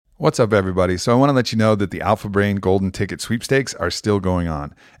What's up, everybody? So I want to let you know that the Alpha Brain Golden Ticket sweepstakes are still going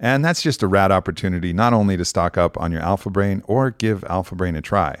on. And that's just a rad opportunity not only to stock up on your Alpha Brain or give Alpha Brain a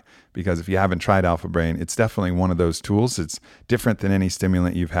try. Because if you haven't tried Alpha Brain, it's definitely one of those tools. It's different than any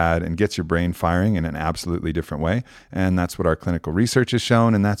stimulant you've had and gets your brain firing in an absolutely different way. And that's what our clinical research has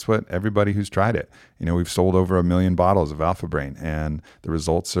shown. And that's what everybody who's tried it. You know, we've sold over 1 million bottles of Alpha Brain and the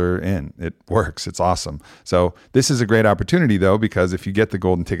results are in. It works. It's awesome. So this is a great opportunity, though, because if you get the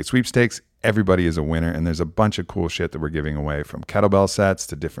Golden Ticket sweepstakes, everybody is a winner. And there's a bunch of cool shit that we're giving away, from kettlebell sets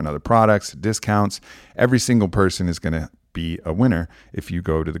to different other products, to discounts. Every single person is going to be a winner if you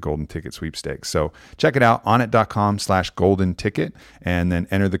go to the Golden Ticket sweepstakes. So check it out, onnit.com/golden ticket, and then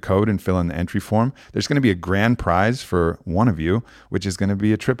enter the code and fill in the entry form. There's going to be a grand prize for one of you, which is going to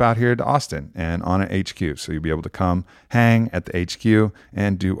be a trip out here to Austin and Onnit HQ. So you'll be able to come hang at the HQ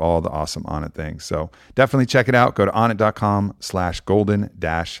and do all the awesome Onnit things. So definitely check it out. Go to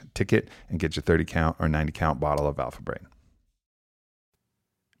onnit.com/golden-ticket and get your 30 count or 90 count bottle of Alpha Brain.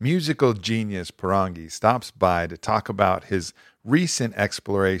 Musical genius Parangi stops by to talk about his recent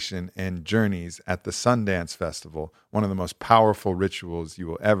exploration and journeys at the Sundance Festival, one of the most powerful rituals you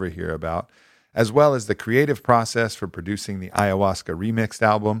will ever hear about, as well as the creative process for producing the Ayahuasca Remixed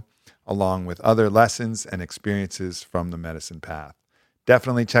album, along with other lessons and experiences from the medicine path.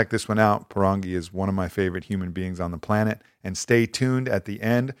 Definitely check this one out. Parangi is one of my favorite human beings on the planet, and stay tuned at the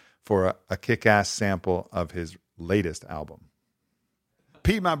end for a kick-ass sample of his latest album.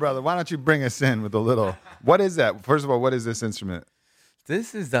 Pete, my brother, why don't you bring us in with a little, what is that? First of all, what is this instrument?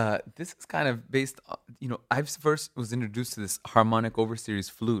 This is kind of based, I first was introduced to this harmonic overseries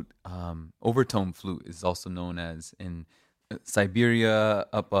flute. Overtone flute is also known as in Siberia,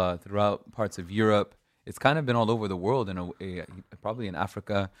 up throughout parts of Europe. It's kind of been all over the world, probably in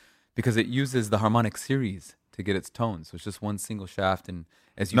Africa, because it uses the harmonic series to get its tone. So it's just one single shaft, and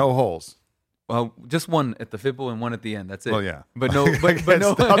no holes. Well, just one at the fibble and one at the end. That's it. Well, yeah. But no.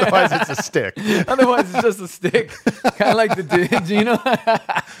 Otherwise, it's a stick. Otherwise, it's just a stick. Kind of like the Gino.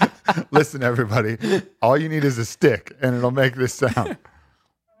 Listen, everybody. All you need is a stick, and it'll make this sound.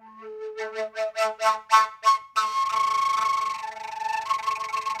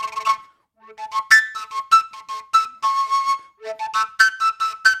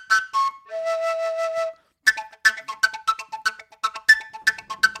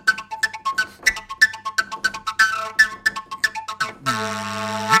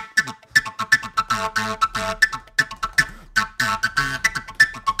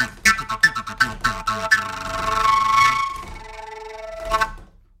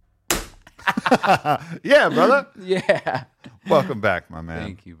 Yeah, brother. Yeah. Welcome back, my man.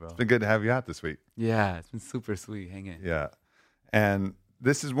 Thank you, bro. It's been good to have you out this week. Yeah, it's been super sweet. Hang in. Yeah. And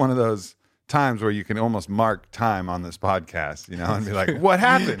this is one of those times where you can almost mark time on this podcast, and be like, what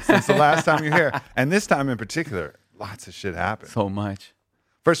happened since the last time you're here? And this time in particular, lots of shit happened. So much.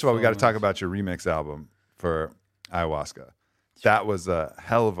 First of all, we got to talk about your remix album for Ayahuasca. That was a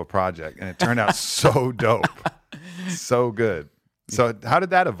hell of a project, and it turned out so dope. So good. So how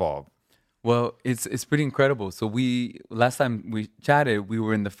did that evolve? Well, it's pretty incredible. So last time we chatted, we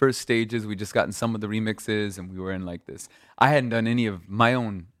were in the first stages. We just gotten some of the remixes, and we were in like this. I hadn't done any of my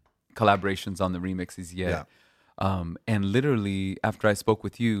own collaborations on the remixes yet. Yeah. And literally, after I spoke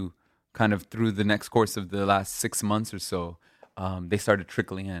with you, kind of through the next course of the last 6 months or so, they started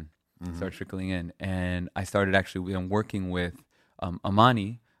trickling in. And I started actually working with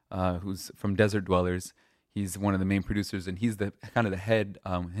Amani, who's from Desert Dwellers. He's one of the main producers, and he's the kind of the head.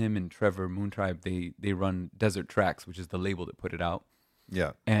 Him and Trevor Moontribe, they run Desert Tracks, which is the label that put it out.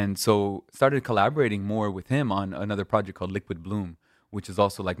 Yeah. And so started collaborating more with him on another project called Liquid Bloom, which is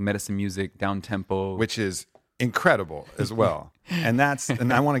also like medicine music, down tempo, which is incredible as well. and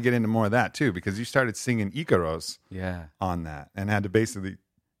I want to get into more of that too, because you started singing Icaros on that, and had to basically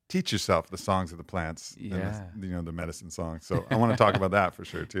teach yourself the songs of the plants, and the medicine songs. So I want to talk about that for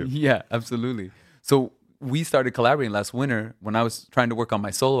sure too. Yeah, absolutely. So we started collaborating last winter when I was trying to work on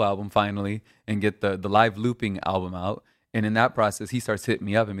my solo album finally and get the live looping album out. And in that process, he starts hitting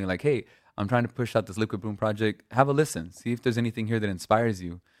me up and being like, hey, I'm trying to push out this Liquid Bloom project. Have a listen. See if there's anything here that inspires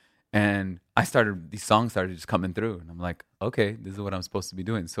you. And these songs started just coming through. And I'm like, okay, this is what I'm supposed to be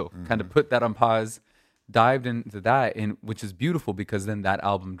doing. So kind of put that on pause, dived into that, which is beautiful because then that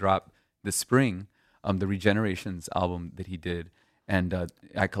album dropped this spring, the Regenerations album that he did. And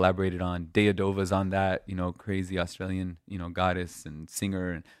I collaborated on Deodova's on that, crazy Australian, goddess and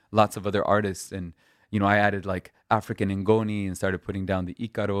singer, and lots of other artists. And, I added like African Ngoni and started putting down the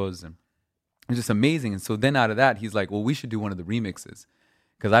Icaros, and it was just amazing. And so then out of that, he's like, well, we should do one of the remixes.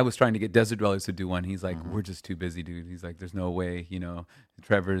 because I was trying to get Desert Dwellers to do one. He's like, we're just too busy, dude. He's like, there's no way, you know,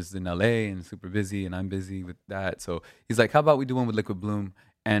 Trevor's in LA and super busy and I'm busy with that. So he's like, how about we do one with Liquid Bloom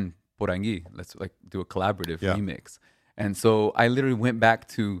and Porangui? Let's like do a collaborative remix. And so I literally went back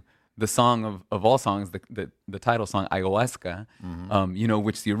to the song of all songs, the title song, Ayahuasca, you know,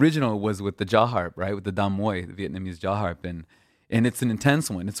 which the original was with the jaw harp, right? With the dam moi, the Vietnamese jaw harp. And it's an intense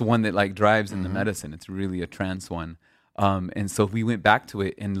one. It's one that like drives in the medicine. It's really a trance one. And so we went back to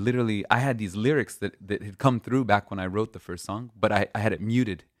it, and literally I had these lyrics that had come through back when I wrote the first song, but I had it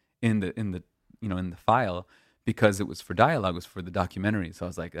muted in the you know, in the file because it was for dialogue, it was for the documentary. So I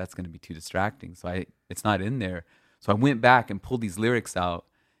was like, that's going to be too distracting. So it's not in there. So I went back and pulled these lyrics out,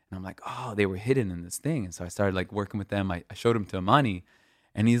 and I'm like, oh, they were hidden in this thing. And so I started like working with them. I showed them to Amani,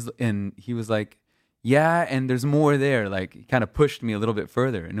 and he was like, yeah, and there's more there. Like, he kind of pushed me a little bit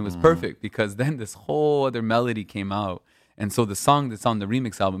further, and it was perfect because then this whole other melody came out. And so the song that's on the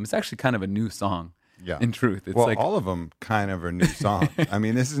remix album is actually kind of a new song. Yeah. In truth, it's like all of them kind of are new songs. I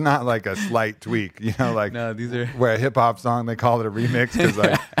mean, this is not like a slight tweak, you know, like no, these are where a hip hop song they call it a remix because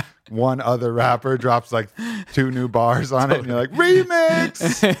like one other rapper drops like 2 new bars on it, and you're like,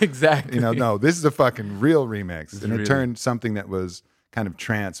 remix. Exactly. You know, no, this is a fucking real remix, and it turned something that was kind of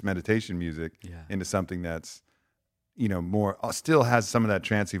trance meditation music into something that's, you know, more still has some of that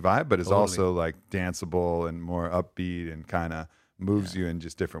trancey vibe, but is also like danceable and more upbeat and kind of moves you in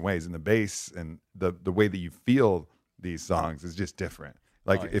just different ways. And the bass and the way that you feel these songs is just different.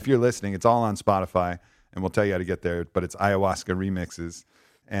 Like if you're listening, it's all on Spotify, and we'll tell you how to get there, but it's Ayahuasca Remixes,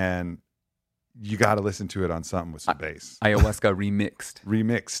 and you got to listen to it on something with some bass. Ayahuasca remixed.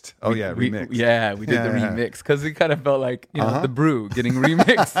 Remixed. Oh, remixed. We did the remix because it kind of felt like, you know, the brew getting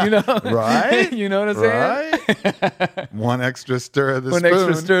remixed, you know? Right? You know what I'm saying? Right? One extra stir of the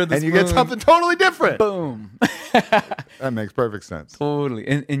spoon. And you get something totally different. Boom. That makes perfect sense. Totally.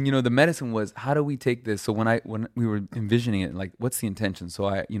 And you know, the medicine was, how do we take this? So when we were envisioning it, like, what's the intention? So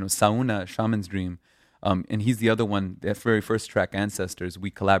Sauna, Shaman's Dream, and he's the other one, that very first track, Ancestors, we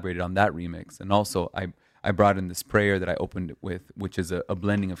collaborated on that remix. And also I brought in this prayer that I opened it with, which is a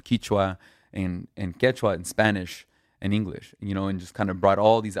blending of Quechua and Quechua and Spanish and English, you know, and just kind of brought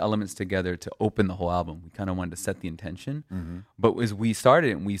all these elements together to open the whole album. We kind of wanted to set the intention. But as we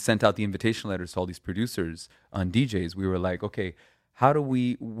started and we sent out the invitation letters to all these producers on DJs, we were like, okay, how do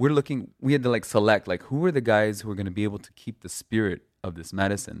we had to like select, like, who are the guys who are going to be able to keep the spirit of this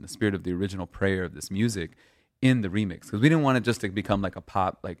medicine, the spirit of the original prayer of this music in the remix, because we didn't want it just to become like a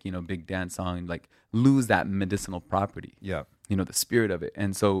pop, like, you know, big dance song and like lose that medicinal property. Yeah. You know, the spirit of it.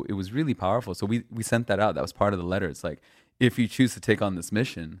 And so it was really powerful. So we sent that out. That was part of the letter. It's like, if you choose to take on this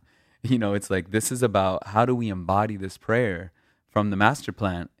mission, you know, it's like, this is about how do we embody this prayer from the master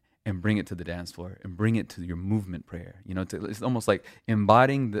plan and bring it to the dance floor and bring it to your movement prayer. You know, it's almost like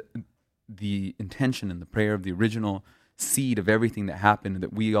embodying the intention and the prayer of the original seed of everything that happened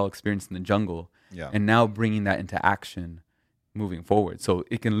that we all experienced in the jungle, and now bringing that into action moving forward. So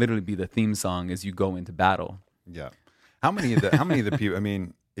it can literally be the theme song as you go into battle. Yeah. How many of the people, I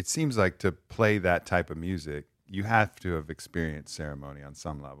mean, it seems like to play that type of music, you have to have experienced ceremony on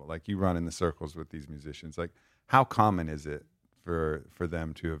some level. Like, you run in the circles with these musicians. Like, how common is it for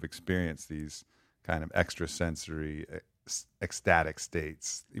them to have experienced these kind of extrasensory ecstatic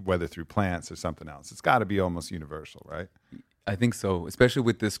states, whether through plants or something else? It's got to be almost universal, right? I think so, especially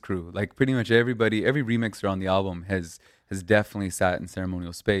with this crew. Like, pretty much every remixer on the album has definitely sat in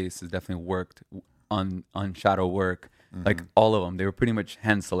ceremonial space, has definitely worked on shadow work. Like, all of them, they were pretty much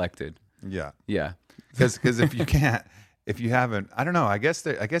hand selected. Yeah. Because if you haven't, I don't know, I guess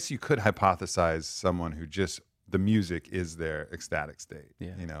you could hypothesize someone who just, the music is their ecstatic state,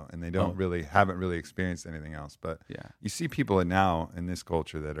 you know, and they haven't really experienced anything else. But you see people now in this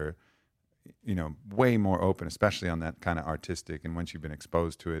culture that are, you know, way more open, especially on that kind of artistic. And once you've been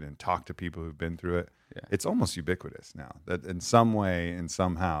exposed to it and talked to people who've been through it, it's almost ubiquitous now that in some way and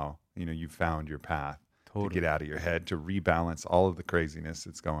somehow, you know, you've found your path to get out of your head, to rebalance all of the craziness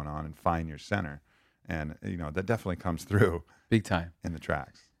that's going on and find your center. And, you know, that definitely comes through big time in the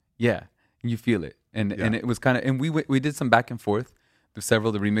tracks. Yeah. You feel it. And it was kind of, and we did some back and forth with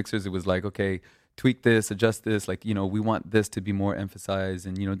several of the remixers. It was like, okay, tweak this, adjust this. Like, you know, we want this to be more emphasized,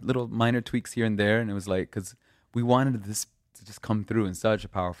 and, you know, little minor tweaks here and there. And it was like, because we wanted this to just come through in such a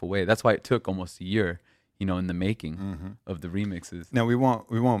powerful way. That's why it took almost a year, you know, in the making of the remixes. Now, we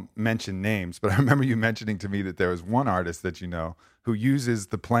won't mention names, but I remember you mentioning to me that there was one artist that you know who uses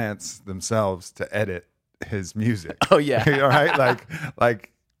the plants themselves to edit his music. Oh yeah. All right. Like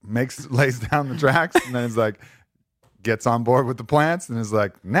lays down the tracks, and then it's like, gets on board with the plants, and is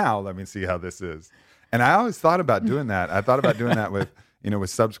like, now let me see how this is. And I always thought about doing that. I thought about doing that with, with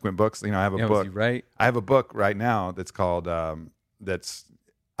subsequent books. I have a Yeah, was book. he right? I have a book right now that's called that's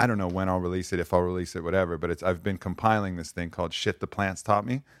I don't know when I'll release it, if I'll release it, whatever. But I've been compiling this thing called "Shit the Plants Taught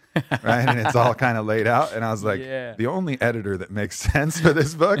Me," right? And it's all kind of laid out. And I was like, Yeah. the only editor that makes sense for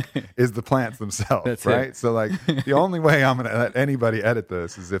this book is the plants themselves, That's right? it. So like, the only way I'm going to let anybody edit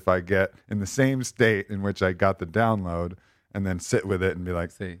this is if I get in the same state in which I got the download, and then sit with it and be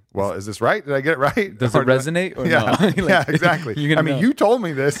like, Say, well, is this right? Did I get it right? Does it Or did I- resonate or yeah, no? Like, yeah, exactly. you're gonna I mean, know. you told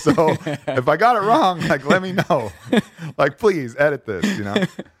me this, so if I got it wrong, like, let me know. Like, please edit this.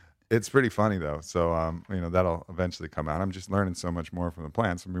 It's pretty funny though. So, that'll eventually come out. I'm just learning so much more from the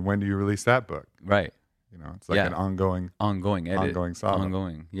plants. I mean, when do you release that book? Right. It's like Yeah. an ongoing. Ongoing edit. Ongoing saga.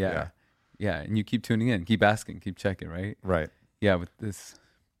 Ongoing. Yeah. Yeah. And you keep tuning in, keep asking, keep checking, right? Right. Yeah, with this.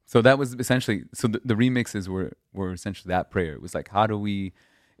 So that was essentially, the remixes were essentially that prayer. It was like,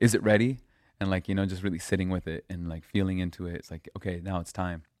 is it ready? And like, just really sitting with it and like feeling into it. It's like, okay, now it's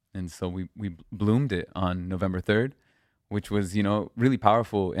time. And so we bloomed it on November 3rd, which was, really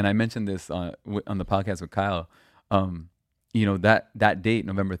powerful. And I mentioned this on the podcast with Kyle. That date,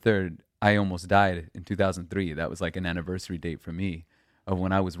 November 3rd, I almost died in 2003. That was like an anniversary date for me of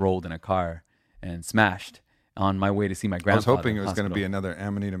when I was rolled in a car and smashed on my way to see my I was grandfather. hoping it was going to hospital. be another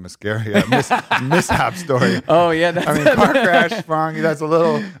Amanita muscaria mishap story. Oh yeah, that's I mean, car crash, Fongy. That's a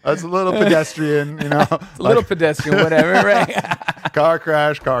little pedestrian. it's a little pedestrian, whatever, right? Car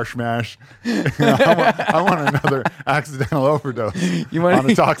crash, car smash. I want another accidental overdose on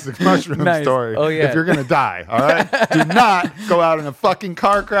a toxic mushroom Nice. story. Oh, yeah. If you're gonna die, all right, do not go out in a fucking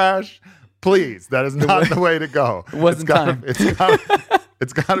car crash. Please, that is not the way to go. It wasn't time.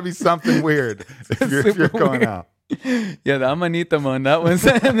 It's got to be something weird if you're Super going weird. out. Yeah, the Amanita one, that was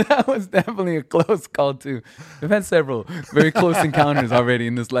definitely a close call too. We've had several very close encounters already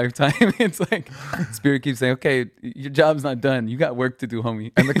in this lifetime. It's like Spirit keeps saying, okay, your job's not done. You got work to do,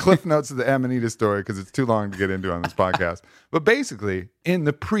 homie. And the cliff notes of the Amanita story, because it's too long to get into on this podcast. But basically, in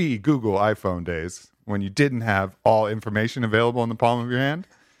the pre-Google iPhone days, when you didn't have all information available in the palm of your hand,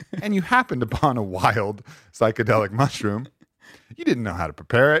 and you happened upon a wild psychedelic mushroom, you didn't know how to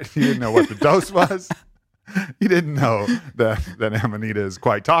prepare it. You didn't know what the dose was. You didn't know that Amanita is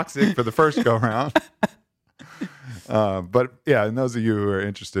quite toxic for the first go round. But yeah, and those of you who are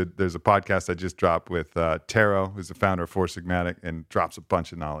interested, there's a podcast I just dropped with Taro, who's the founder of Four Sigmatic, and drops a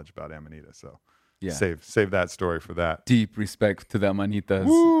bunch of knowledge about Amanita. So Yeah. save that story for that. Deep respect to the Amanitas.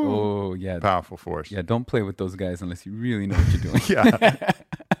 Woo! Oh yeah. Powerful force. Yeah, don't play with those guys unless you really know what you're doing. Yeah.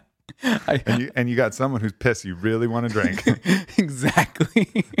 And you got someone who's pissed you really want to drink. Exactly.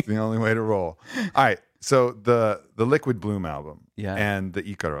 It's the only way to roll. All right. So the Liquid Bloom album Yeah. and the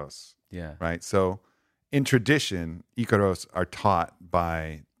Icaros, Yeah. right? So in tradition, Icaros are taught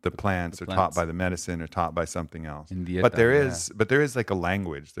by the plants, or taught plants. by the medicine, or taught by something else. In dieta, But there yeah. is like a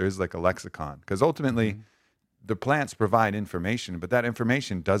language. There is like a lexicon, because ultimately the plants provide information, but that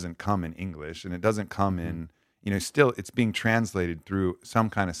information doesn't come in English, and it doesn't come in, still it's being translated through some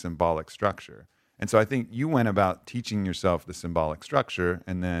kind of symbolic structure. And so I think you went about teaching yourself the symbolic structure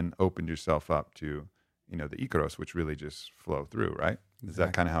and then opened yourself up to, the Icaros, which really just flow through, right? Is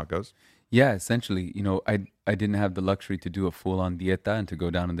that kind of how it goes? Yeah, essentially, I didn't have the luxury to do a full-on dieta and to go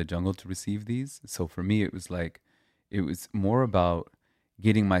down in the jungle to receive these. So for me, it was more about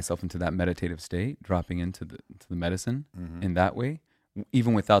getting myself into that meditative state, dropping into the medicine in that way,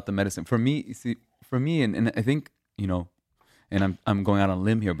 even without the medicine. For me, you see, and I think, and I'm going out on a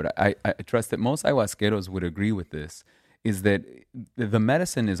limb here, but I trust that most ayahuasqueros would agree with this, is that the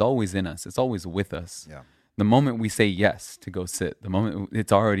medicine is always in us. It's always with us. Yeah. The moment we say yes to go sit, the moment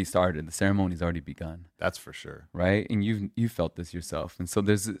it's already started, the ceremony's already begun, That's for sure. right? And you've felt this yourself. And so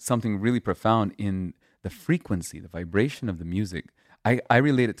there's something really profound in the frequency, the vibration of the music. I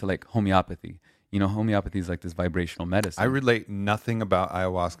relate it to like homeopathy. Homeopathy is like this vibrational medicine. I relate nothing about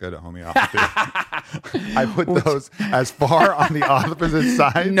ayahuasca to homeopathy. I put those as far on the opposite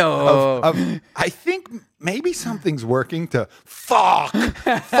side. No. Of I think maybe something's working to fuck,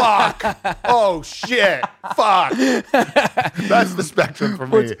 oh shit, fuck. That's the spectrum for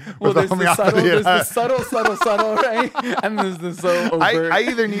me. Well, with there's the subtle, homeopathy. subtle, right? And there's the so overt. I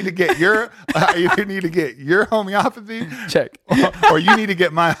either need to get your homeopathy, Check. or you need to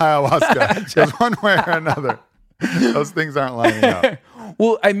get my ayahuasca. Because one way or another, those things aren't lining up.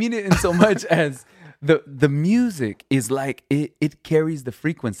 Well, I mean it in so much as the music is like it carries the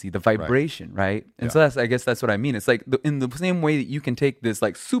frequency, the vibration, right? And so I guess that's what I mean. It's like in the same way that you can take this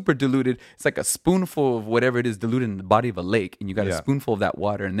like super diluted, it's like a spoonful of whatever it is diluted in the body of a lake, and you got a spoonful of that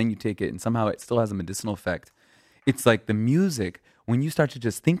water, and then you take it, and somehow it still has a medicinal effect. It's like the music, when you start to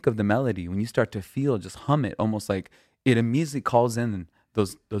just think of the melody, when you start to feel, just hum it, almost like it immediately calls in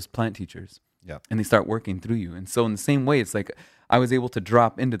those plant teachers. Yeah. And they start working through you. And so in the same way, it's like I was able to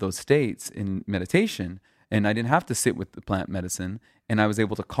drop into those states in meditation, and I didn't have to sit with the plant medicine, and I was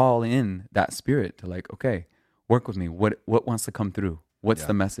able to call in that spirit to like, okay, work with me. What wants to come through? What's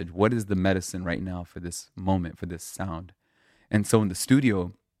the message? What is the medicine right now for this moment, for this sound? And so in the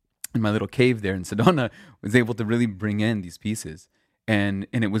studio, in my little cave there in Sedona, was able to really bring in these pieces. And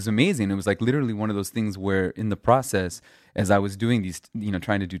it was amazing. It was like literally one of those things where in the process, as I was doing these,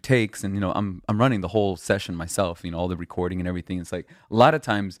 trying to do takes, and I'm running the whole session myself, all the recording and everything. It's like a lot of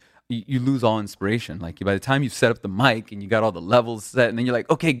times you lose all inspiration. Like by the time you've set up the mic and you got all the levels set, and then you're like,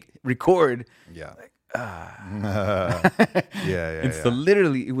 okay, record. Yeah. Like, Yeah. So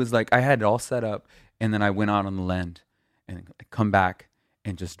literally it was like I had it all set up, and then I went out on the land and come back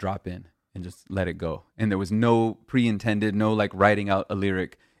and just drop in and just let it go. And there was no pre-intended, no like writing out a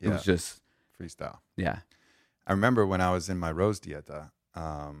lyric. It was just freestyle. Yeah. I remember when I was in my Rose Dieta,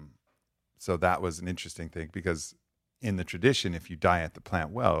 so that was an interesting thing because in the tradition, if you diet the plant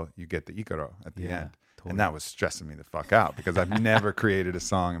well, you get the Ikaro at the end. Totally. And that was stressing me the fuck out because I've never created a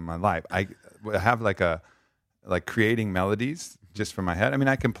song in my life. I have like creating melodies just from my head. I mean,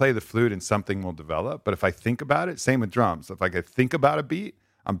 I can play the flute and something will develop, but if I think about it, same with drums. If I could think about a beat,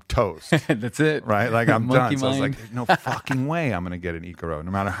 I'm toast. That's it. Right? Like I'm done. So I was mind. like, there's no fucking way I'm going to get an Ikaro, no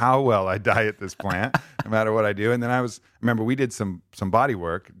matter how well I diet this plant, no matter what I do. And then I remember we did some body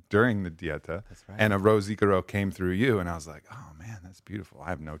work during the dieta. That's right. And a Rose Ikaro came through you. And I was like, oh man, that's beautiful. I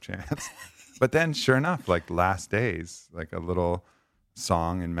have no chance. But then sure enough, like last days, like a little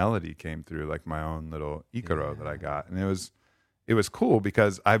song and melody came through, like my own little Ikaro that I got. And it was cool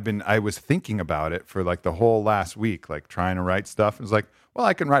because I was thinking about it for like the whole last week, like trying to write stuff. It was like, well,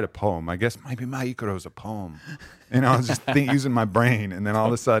 I can write a poem. I guess maybe my Ikaro is a poem. And I was just using my brain. And then all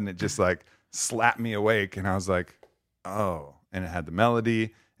of a sudden it just like slapped me awake. And I was like, oh, and it had the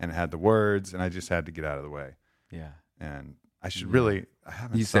melody and it had the words. And I just had to get out of the way. Yeah. And I should really, I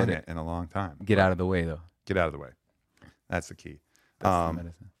haven't sung it in a long time. Get out of the way though. Get out of the way. That's the key. That's the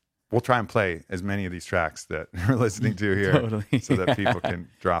medicine. We'll try and play as many of these tracks that we're listening to here Totally. so that people can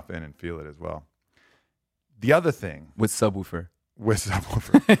drop in and feel it as well. The other thing with subwoofer,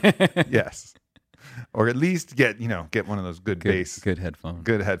 yes, or at least get one of those good bass, good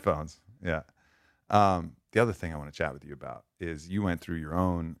headphones. Yeah. The other thing I want to chat with you about is you went through your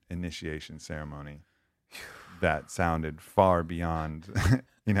own initiation ceremony that sounded far beyond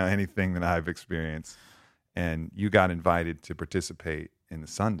anything that I've experienced, and you got invited to participate in the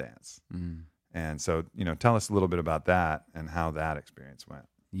Sundance. And so, tell us a little bit about that and how that experience went.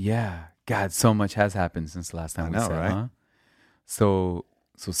 Yeah. God, so much has happened since the last time we said, right? huh? So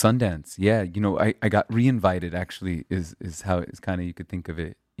Sundance, yeah, I got re-invited actually is how it's kind of, you could think of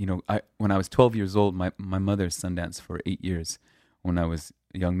it. When I was 12 years old, my mother Sundance for 8 years when I was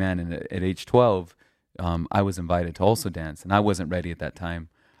a young man. And at age 12, I was invited to also dance, and I wasn't ready at that time.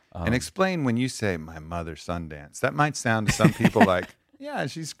 And explain when you say my mother Sundance. That might sound to some people like, yeah,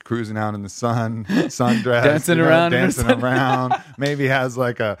 she's cruising out in the sun, sundress, dancing around. Maybe has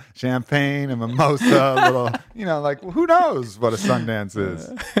like a champagne, a mimosa, a little, like who knows what a Sundance is?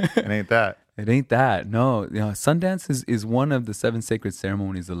 It ain't that. It ain't that. No, Sundance is one of the 7 sacred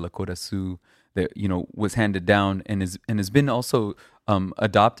ceremonies of Lakota Sioux that was handed down and has been also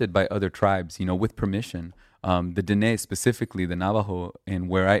adopted by other tribes, with permission. The Dene, specifically the Navajo, and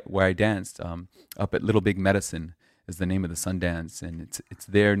where I danced up at Little Big Medicine is the name of the Sundance, and it's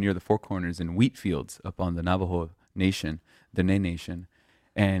there near the Four Corners in wheat fields up on the Navajo Nation, Dene Nation,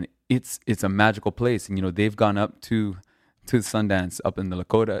 and it's a magical place. And they've gone up to the Sundance up in the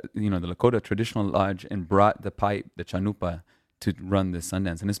Lakota, the Lakota Traditional Lodge, and brought the pipe, the chanupa, to run this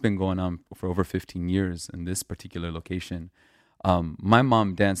Sundance, and it's been going on for over 15 years in this particular location. My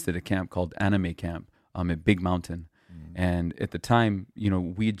mom danced at a camp called Anime Camp at Big Mountain. And at the time,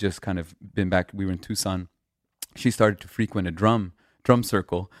 we'd just kind of been back, we were in Tucson. She started to frequent a drum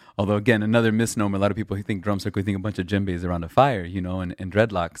circle. Although again, another misnomer, a lot of people who think drum circle, think a bunch of djembes around a fire, and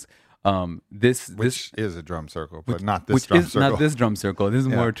dreadlocks. Which is a drum circle, but not this drum circle. Not this drum circle. This is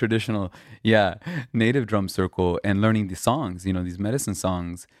more traditional, native drum circle, and learning these songs, these medicine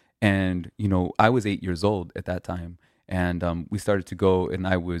songs. And, I was 8 years old at that time. And we started to go, and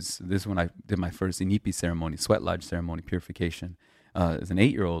this is when I did my first Inipi ceremony, sweat lodge ceremony, purification, as an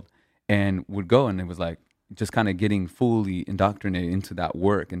 8-year-old, and would go, and it was like just kind of getting fully indoctrinated into that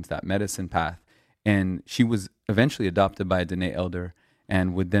work, into that medicine path. And she was eventually adopted by a Dene elder,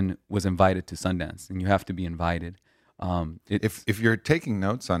 and was invited to Sundance, and you have to be invited. If you're taking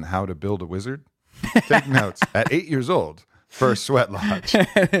notes on how to build a wizard, take notes. At 8 years old, first sweat lodge.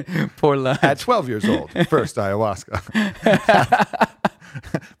 Poor lodge. At 12 years old, first ayahuasca.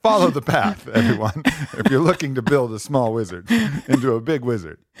 Follow the path, everyone. If you're looking to build a small wizard into a big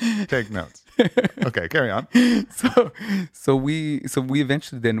wizard, take notes. Okay, carry on. So we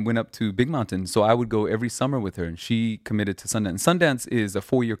eventually then went up to Big Mountain. So I would go every summer with her, and she committed to Sundance. Sundance is a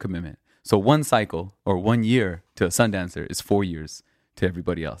 4-year commitment. So one cycle or 1 year to a Sundancer is 4 years to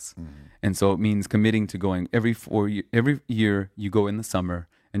everybody else. And so it means committing to going every year you go in the summer.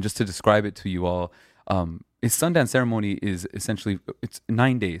 And just to describe it to you all, a Sundance ceremony is essentially, it's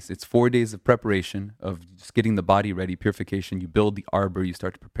 9 days. It's 4 days of preparation, of just getting the body ready, purification. You build the arbor, you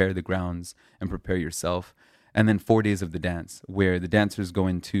start to prepare the grounds and prepare yourself. And then 4 days of the dance, where the dancers go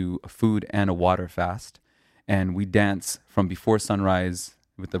into a food and a water fast. And we dance from before sunrise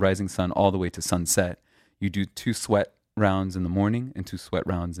with the rising sun all the way to sunset. You do 2 sweat rounds in the morning and 2 sweat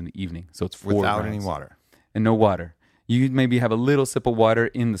rounds in the evening. So it's 4 Without rounds. any water. And no water. You maybe have a little sip of water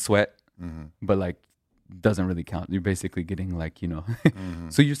in the sweat, but like doesn't really count. You're basically getting like,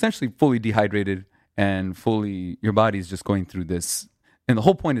 so you're essentially fully dehydrated and fully, your body's just going through this. And the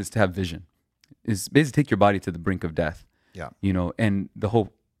whole point is to have vision, is basically take your body to the brink of death. Yeah. And the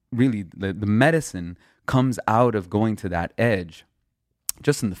whole, really, the medicine comes out of going to that edge,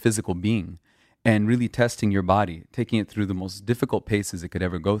 just in the physical being, and really testing your body, taking it through the most difficult paces it could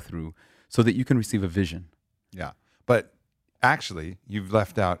ever go through so that you can receive a vision. Yeah. But actually, you've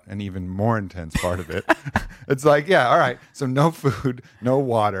left out an even more intense part of it. It's like, yeah, all right. So no food, no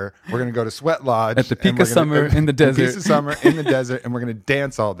water. We're going to go to Sweat Lodge. At the peak of summer in the desert. Peak of summer in the desert, and we're going to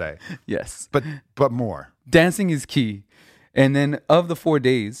dance all day. Yes. But more. Dancing is key. And then of the 4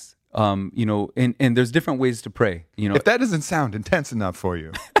 days, and there's different ways to pray. If that doesn't sound intense enough for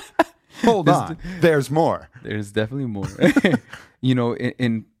you, hold on. There's more. There's definitely more.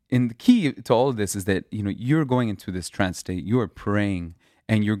 And the key to all of this is that, you're going into this trance state, you are praying,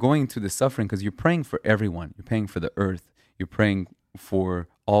 and you're going through the suffering because you're praying for everyone. You're praying for the earth. You're praying for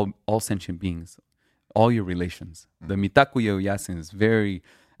all sentient beings, all your relations. The Mitakuye Oyasin is very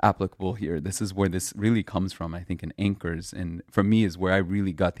applicable here. This is where this really comes from, I think, in anchors. And for me is where I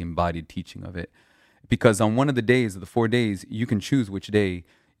really got the embodied teaching of it. Because on one of the days of the 4 days, you can choose which day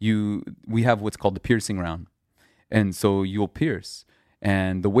we have what's called the piercing round. And so you'll pierce.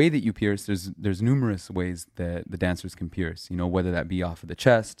 And the way that you pierce, there's numerous ways that the dancers can pierce, whether that be off of the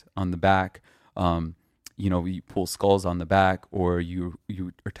chest, on the back, you pull skulls on the back, or you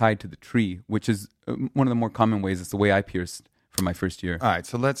are tied to the tree, which is one of the more common ways. It's the way I pierced for my first year. All right,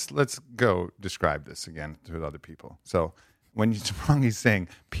 so let's go describe this again to other people. So when Tapangi's saying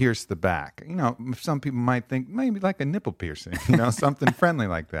pierce the back, some people might think maybe like a nipple piercing, something friendly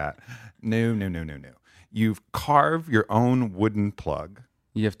like that. No. You carve your own wooden plug.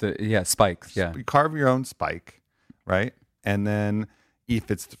 You have to, spikes, yeah. You carve your own spike, right? And then if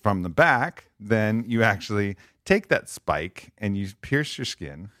it's from the back, then you actually take that spike and you pierce your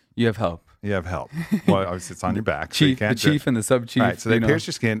skin. You have help. You have help. Well, obviously it's on your back. Chief, so the chief and the sub-chief. Right, so they pierce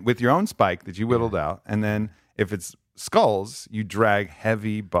your skin with your own spike that you whittled out. And then if it's skulls, you drag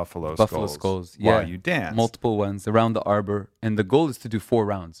heavy buffalo skulls while you dance. Multiple ones around the arbor. And the goal is to do 4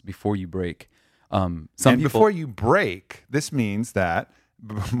 rounds before you break. Before you break, this means that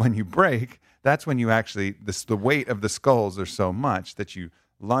when you break, that's when you actually, the weight of the skulls are so much that you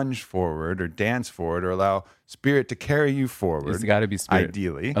lunge forward or dance forward or allow spirit to carry you forward. It's got to be spirit.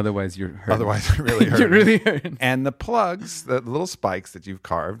 Ideally. Otherwise, you're hurting. Otherwise, you're really hurting. You're really hurting. And the plugs, the little spikes that you've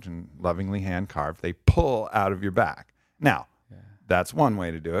carved and lovingly hand carved, they pull out of your back. Now, that's one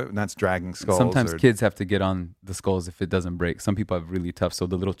way to do it, and that's dragging skulls. Sometimes kids have to get on the skulls if it doesn't break. Some people have really tough, so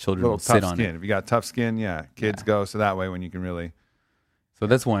the little children will sit on it. If you got tough skin, kids go. So that way, when you can really. So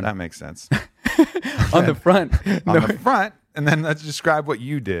that's one. That makes sense. On the front. On the front, and then let's describe what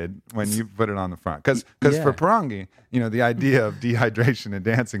you did when you put it on the front. Because for Parangi, the idea of dehydration and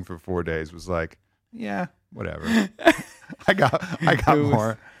dancing for 4 days was like, whatever. I got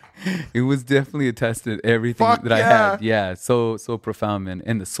more. It was definitely a test at everything I had. Yeah, so profound, man.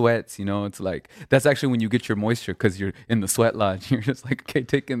 And the sweats, it's like, that's actually when you get your moisture because you're in the sweat lodge. You're just like, okay,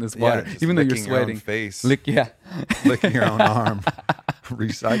 take in this water. Even though you're sweating. Your own face. Licking your own arm.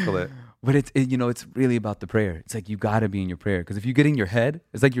 Recycle it. But it's really about the prayer. It's like you got to be in your prayer. Because if you get in your head,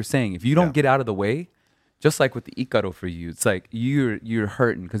 it's like you're saying, if you don't get out of the way, just like with the Ikaro for you, it's like you're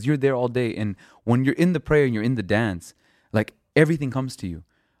hurting because you're there all day. And when you're in the prayer and you're in the dance, like everything comes to you.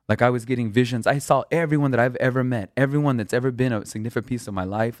 Like I was getting visions. I saw everyone that I've ever met, everyone that's ever been a significant piece of my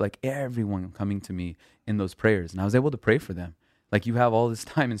life, like everyone coming to me in those prayers. And I was able to pray for them. Like you have all this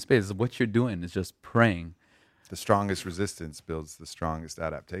time and space. What you're doing is just praying. the strongest resistance builds the strongest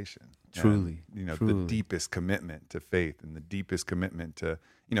adaptation. Truly, And, the truly. deepest commitment to faith and the deepest commitment to,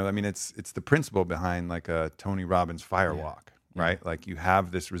 it's the principle behind like a Tony Robbins fire walk, right? Like you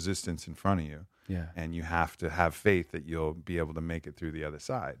have this resistance in front of you, and you have to have faith that you'll be able to make it through the other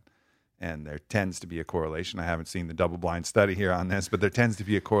side. And there tends to be a correlation. I haven't seen the double-blind study here on this, but there tends to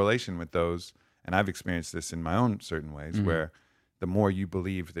be a correlation with those. And I've experienced this in my own certain ways, where the more you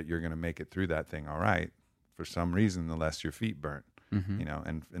believe that you're going to make it through that thing all right, for some reason, the less your feet burn.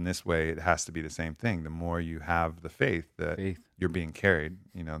 And in this way, it has to be the same thing. The more you have the faith that you're being carried,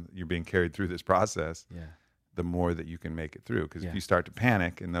 you're being carried through this process, the more that you can make it through. Because if you start to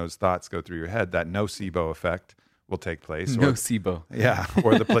panic and those thoughts go through your head, that nocebo effect will take place. Nocebo. Yeah,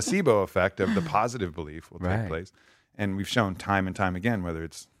 or the placebo effect of the positive belief will take place. And we've shown time and time again, whether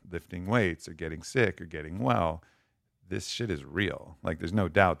it's lifting weights or getting sick or getting well, this shit is real. Like there's no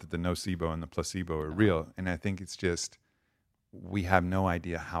doubt that the nocebo and the placebo are real. And I think it's just, we have no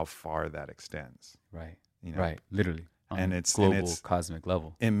idea how far that extends. Right. Right. Literally. And it's global, cosmic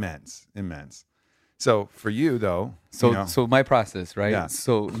level. Immense. So for you though, so my process, right? Yeah.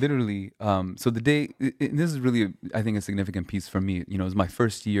 So literally, so the day, this is really, I think, a significant piece for me. It was my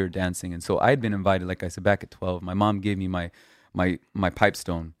first year dancing, and so I had been invited, like I said, back at 12. My mom gave me my pipe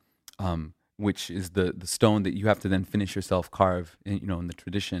stone, which is the stone that you have to then finish yourself carve, in the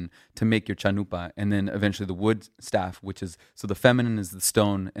tradition to make your chanupa, and then eventually the wood staff, which is, so the feminine is the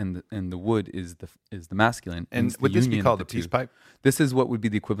stone and the wood is the masculine. And would this be called the peace pipe? This is what would be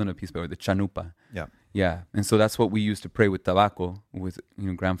the equivalent of peace pipe, or the chanupa. Yeah. Yeah, and so that's what we used to pray with tabaco, with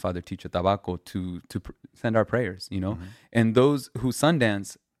grandfather teacher tabaco to send our prayers, and those who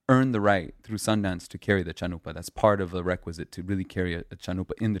sundance earn the right through sundance to carry the chanupa. That's part of a requisite to really carry a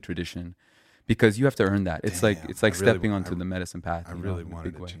chanupa in the tradition, because you have to earn that. It's like stepping onto the medicine path. I really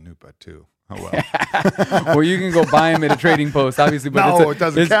wanted a chanupa too. Oh well. Well, you can go buy them at a trading post, obviously. But it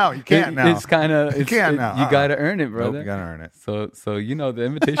doesn't count. You can't now. It's kind of you can't now. You got to earn it, brother. Nope, you got to earn it. So the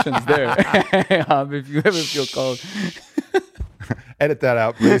invitation's there. If you ever feel called. Edit that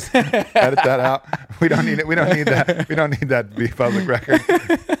out, please. Edit that out. We don't need it. We don't need that. We don't need that to be public record.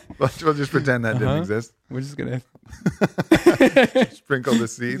 We'll just pretend that didn't exist. We're just gonna sprinkle the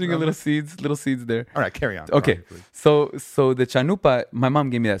seeds. Sprinkle little seeds there. All right, carry on. Okay, so the chanupa, my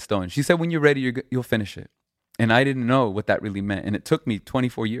mom gave me that stone. She said, when you're ready, you'll finish it. And I didn't know what that really meant. And it took me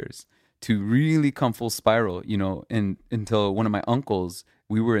 24 years to really come full spiral, and until one of my uncles,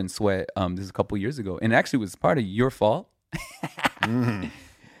 we were in sweat. This is a couple years ago, and actually it was part of your fault.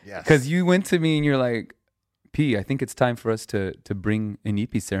 Yes. Because you went to me and you're like, P, I think it's time for us to bring an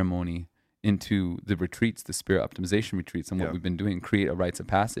Ipi ceremony into the retreats, the spirit optimization retreats, and what we've been doing, create a rites of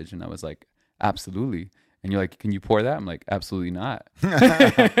passage. And I was like, absolutely. And you're like, can you pour that? I'm like, absolutely not.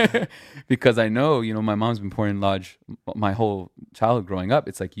 Because I know, my mom's been pouring lodge my whole childhood growing up.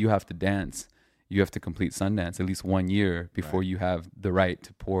 It's like, you have to dance. You have to complete Sundance at least 1 year before you have the right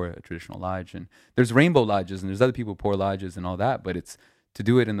to pour a traditional lodge. And there's rainbow lodges and there's other people who pour lodges and all that, but it's to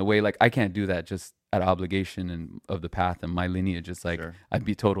do it in the way, like I can't do that just out of obligation and of the path and my lineage. It's like, I'd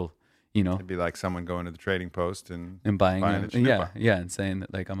be total, It'd be like someone going to the trading post and buying a chanupa. and saying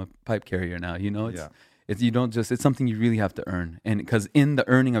that like I'm a pipe carrier now, It's you don't just, it's something you really have to earn. And because in the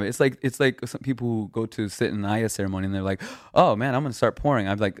earning of it, it's like some people who go to sit in an Aya ceremony and they're like, oh man, I'm going to start pouring.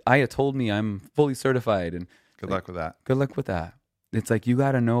 I'm like, Aya told me I'm fully certified. And good luck with that. Good luck with that. It's like, you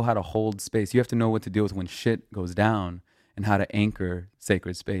got to know how to hold space. You have to know what to deal with when shit goes down and how to anchor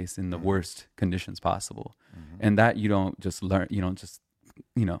sacred space in the worst conditions possible. And that you don't just learn, you don't just,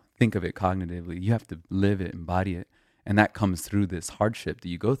 think of it cognitively. You have to live it, embody it. And that comes through this hardship that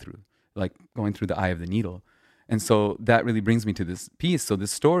you go through, like going through the eye of the needle. And so that really brings me to this piece. So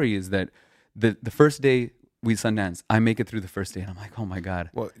this story is that the first day we Sundance, I make it through the first day and I'm like, oh my God.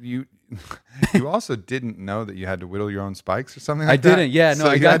 Well, you also didn't know that you had to whittle your own spikes or something like that? I didn't, yeah. No,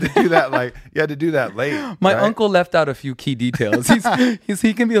 so you had to do that late. My uncle left out a few key details.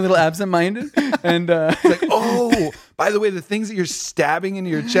 He can be a little absent-minded. And he's like, oh, by the way, the things that you're stabbing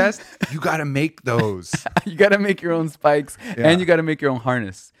into your chest, you got to make those. You got to make your own spikes and you got to make your own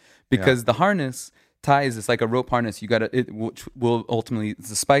harness. Because the harness ties, it's like a rope harness. Which will ultimately,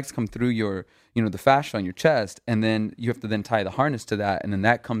 the spikes come through your, the fascia on your chest, and then you have to then tie the harness to that, and then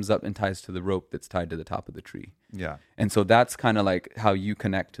that comes up and ties to the rope that's tied to the top of the tree. Yeah. And so that's kind of like how you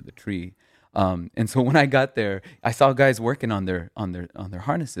connect to the tree. And so when I got there, I saw guys working on their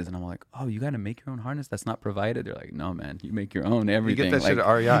harnesses, and I'm like, "Oh, you got to make your own harness? That's not provided." They're like, "No, man, you make your own everything." You get that like, shit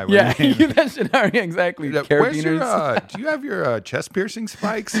at REI. Yeah, you get that shit at REI, exactly. Where's your, Carabiners. do you have your chest piercing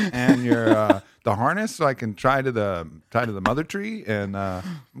spikes and your the harness so I can tie to the mother tree and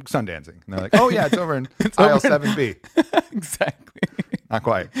sun dancing? And they're like, "Oh yeah, it's over in aisle 7B." Exactly. Not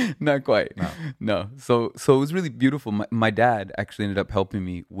quite. Not quite. No. So it was really beautiful. My dad actually ended up helping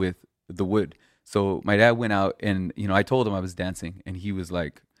me with the wood. So my dad went out and, I told him I was dancing, and he was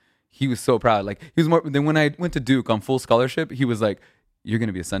so proud. Like, he was more than when I went to Duke on full scholarship. He was like, "You're going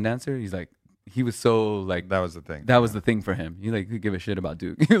to be a sun dancer?" He's like, he was so like, that was the thing. That was the thing for him. He could give a shit about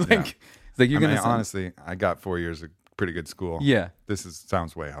Duke. He was like, he's like, "You're going to honestly, I got 4 years of pretty good school. Yeah.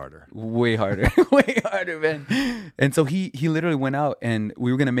 Sounds way harder. Way harder. Way harder, man." And so he literally went out, and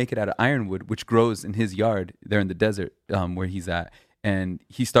we were going to make it out of ironwood, which grows in his yard there in the desert where he's at. And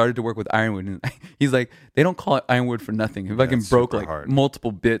he started to work with ironwood, and he's like, "They don't call it ironwood for nothing." He fucking broke like hard.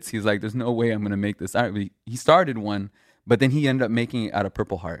 Multiple bits. He's like, "There's no way I'm gonna make this iron." He started one, but then he ended up making it out of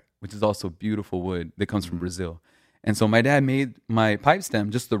purple heart, which is also beautiful wood that comes from Brazil. And so my dad made my pipe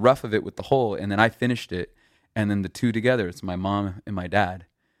stem, just the rough of it with the hole, and then I finished it, and then the two together, it's my mom and my dad.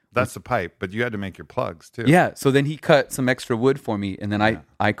 That's the pipe, but you had to make your plugs too. Yeah. So then he cut some extra wood for me, and then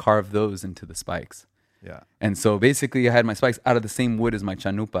I carved those into the spikes. Yeah. And so basically I had my spikes out of the same wood as my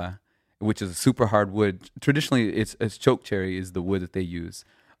chanupa, which is a super hard wood. Traditionally, it's choke cherry is the wood that they use,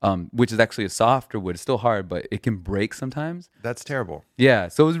 which is actually a softer wood. It's still hard, but it can break sometimes. That's terrible. Yeah.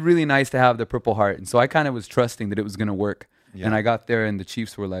 So it was really nice to have the purple heart. And so I kind of was trusting that it was going to work. Yeah. And I got there, and the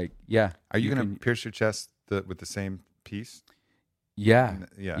chiefs were like, "Yeah." Are you going to pierce your chest with the same piece? Yeah.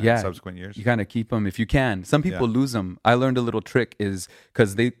 In subsequent years? You kind of keep them if you can. Some people lose them. I learned a little trick is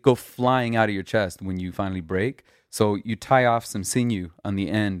because they go flying out of your chest when you finally break. So you tie off some sinew on the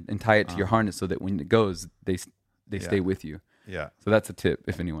end and tie it to your harness so that when it goes, they stay with you. Yeah. So that's a tip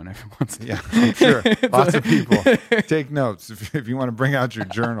if anyone ever wants to. Yeah, I'm sure. Lots of people. Take notes if you want to bring out your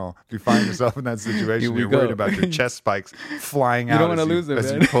journal. If you find yourself in that situation, you're worried about your chest spikes flying out don't wanna lose them,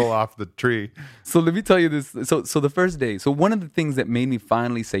 as man. you pull off the tree. So let me tell you this. So the first day, so one of the things that made me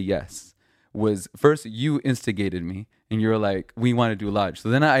finally say yes was first you instigated me, and you're like, "We want to do lodge." So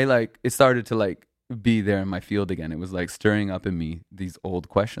then it started to be there in my field again. It was like stirring up in me these old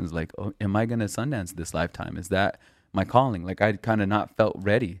questions like, "Oh, am I going to Sundance this lifetime? Is that my calling?" Like I'd kind of not felt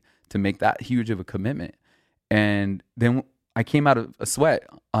ready to make that huge of a commitment. And then I came out of a sweat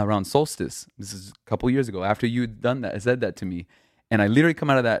around solstice. This is a couple years ago after you'd done that, said that to me. And I literally come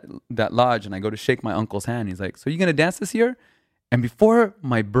out of that lodge, and I go to shake my uncle's hand. He's like, "So you going to dance this year?" And before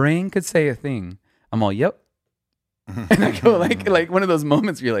my brain could say a thing, I'm all, "Yep." And I go like one of those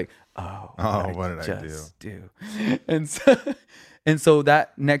moments where you're like, "Oh, what did I just do?" And so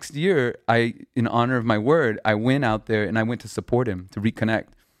that next year, in honor of my word, I went out there and I went to support him, to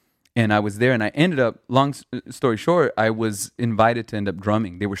reconnect. And I was there, and I ended up, long story short, I was invited to end up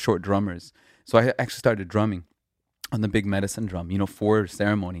drumming. They were short drummers. So I actually started drumming on the big medicine drum, for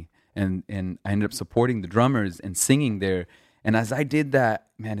ceremony. And I ended up supporting the drummers and singing there. And as I did that,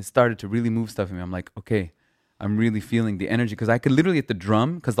 man, it started to really move stuff in me. I'm like, okay, I'm really feeling the energy, because I could literally hit the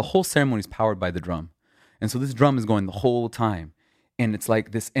drum, because the whole ceremony is powered by the drum. And so this drum is going the whole time. And it's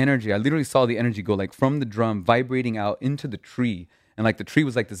like this energy. I literally saw the energy go like from the drum vibrating out into the tree. And like the tree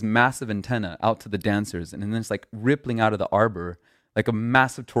was like this massive antenna out to the dancers. And then it's like rippling out of the arbor, like a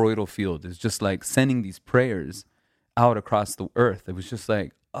massive toroidal field. It's just like sending these prayers out across the earth. It was just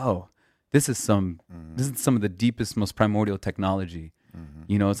like, oh, this is some of the deepest, most primordial technology.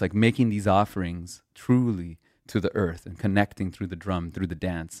 Mm-hmm. It's like making these offerings truly to the earth and connecting through the drum, through the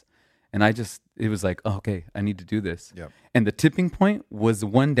dance. And it was like, oh, okay, I need to do this. Yep. And the tipping point was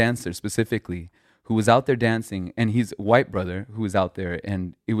one dancer specifically who was out there dancing, and he's a white brother who was out there.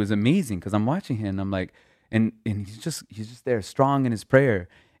 And it was amazing because I'm watching him, and I'm like, and he's just there strong in his prayer.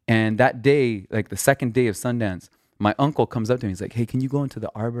 And that day, like the second day of Sundance, my uncle comes up to me. He's like, "Hey, can you go into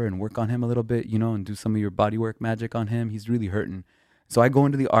the arbor and work on him a little bit, and do some of your bodywork magic on him? He's really hurting." So I go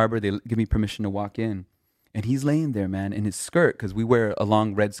into the arbor. They give me permission to walk in. And he's laying there, man, in his skirt, because we wear a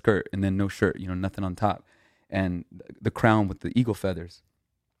long red skirt and then no shirt, nothing on top. And the crown with the eagle feathers.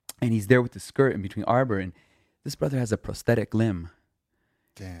 And he's there with the skirt in between arbor. And this brother has a prosthetic limb.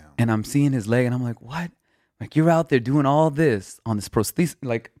 Damn. And I'm seeing his leg, and I'm like, what? Like, you're out there doing all this on this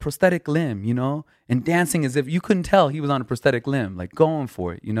prosthetic limb, and dancing as if you couldn't tell he was on a prosthetic limb, like going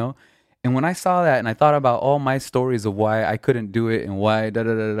for it, And when I saw that and I thought about all my stories of why I couldn't do it and why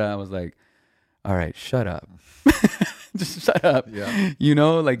I was like, all right, shut up. Just shut up. Yeah.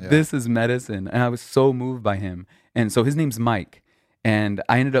 This is medicine. And I was so moved by him. And so his name's Mike. And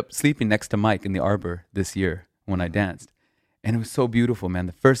I ended up sleeping next to Mike in the arbor this year when I danced. And it was so beautiful, man.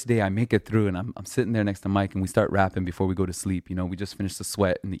 The first day I make it through and I'm sitting there next to Mike and we start rapping before we go to sleep. You know, we just finished the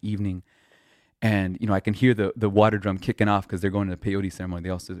sweat in the evening. And, you know, I can hear the water drum kicking off because they're going to the peyote ceremony. They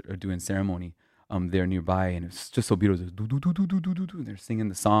also are doing ceremony there nearby. And it's just so beautiful. Do, do, do, do, do, do, do, do. And they're singing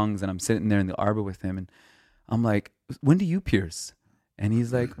the songs and I'm sitting there in the arbor with him. And I'm like, when do you pierce? And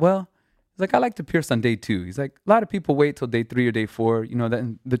he's like, well, I like to pierce on day 2. He's like, a lot of people wait till day 3 or day 4. You know,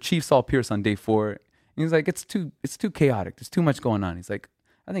 that the chiefs all pierce on day 4. And he's like, it's too chaotic. There's too much going on. He's like,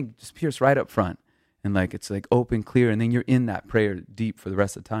 I think just pierce right up front. And like, it's like open, clear. And then you're in that prayer deep for the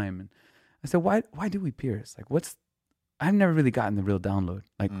rest of the time. And I said, why do we pierce? Like, I've never really gotten the real download.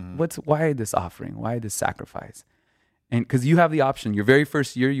 Like, why this offering? Why this sacrifice? And because you have the option, your very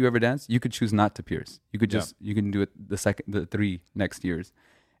first year you ever dance, you could choose not to pierce. You could you can do it the 3 next years.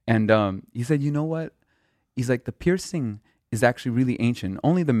 And he said, you know what? He's like, the piercing is actually really ancient.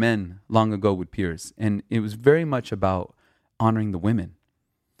 Only the men long ago would pierce. And it was very much about honoring the women.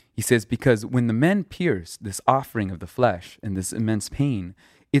 He says, because when the men pierce this offering of the flesh and this immense pain,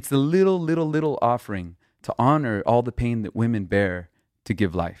 it's the little offering to honor all the pain that women bear to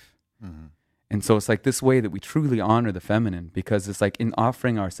give life. Mm-hmm. And so it's like this way that we truly honor the feminine, because it's like in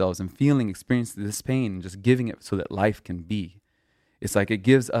offering ourselves and experiencing this pain and just giving it so that life can be. It's like it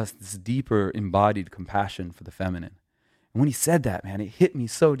gives us this deeper embodied compassion for the feminine. And when he said that, man, it hit me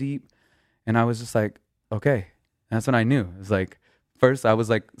so deep. And I was just like, okay. And that's when I knew. It was like, first I was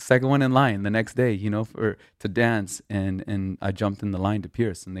like second one in line the next day, you know, to dance. And I jumped in the line to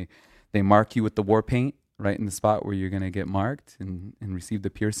pierce. And they mark you with the war paint right in the spot where you're going to get marked and receive the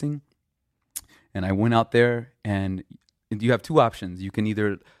piercing. And I went out there, and you have 2 options. You can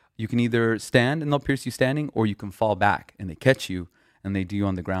either stand and they'll pierce you standing, or you can fall back and they catch you and they do you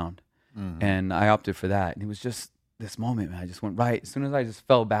on the ground. Mm-hmm. And I opted for that. And it was just this moment, man. I just went right. As soon as I just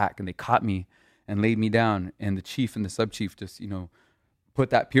fell back and they caught me and laid me down, and the chief and the sub-chief just, you know, put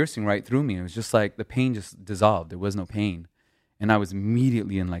that piercing right through me. It was just like the pain just dissolved. There was no pain. And I was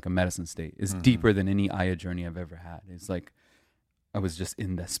immediately in like a medicine state. It's deeper than any Aya journey I've ever had. It's like I was just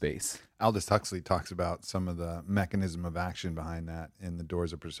in that space. Aldous Huxley talks about some of the mechanism of action behind that in The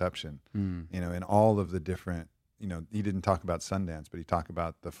Doors of Perception. You know, in all of the different, you know, he didn't talk about Sundance, but he talked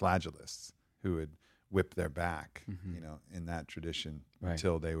about the flagellists who would whip their back, you know, in that tradition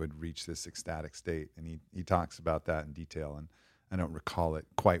until they would reach this ecstatic state. And he talks about that in detail. And I don't recall it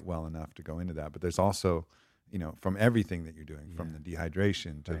quite well enough to go into that. But there's also, you know, from everything that you're doing, from the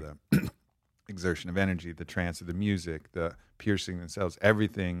dehydration to the exertion of energy, the trance of the music, the piercing themselves,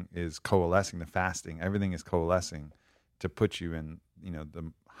 everything is coalescing, the fasting, everything is coalescing to put you in, you know,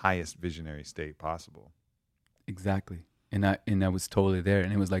 the highest visionary state possible. Exactly. And I was totally there.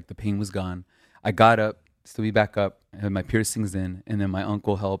 And it was like the pain was gone. I got up, still be back up, I had my piercings in, and then my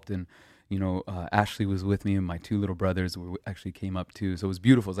uncle helped, and you know, Ashley was with me, and my 2 little brothers actually came up too. So it was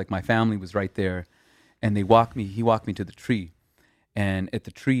beautiful. It was like my family was right there, and he walked me to the tree, and at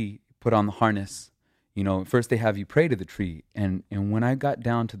the tree, put on the harness. You know, first they have you pray to the tree, and when I got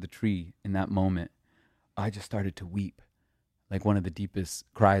down to the tree in that moment, I just started to weep, like one of the deepest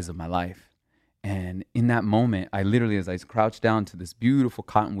cries of my life. And in that moment, I literally, as I crouched down to this beautiful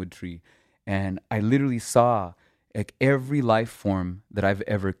cottonwood tree, and I literally saw like every life form that I've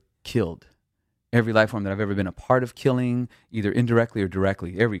ever killed, every life form that I've ever been a part of killing, either indirectly or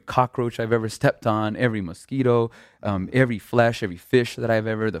directly, every cockroach I've ever stepped on, every mosquito, every flesh, every fish that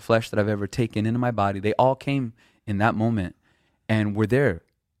the flesh that I've ever taken into my body, they all came in that moment and were there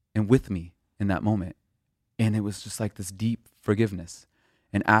and with me in that moment. And it was just like this deep forgiveness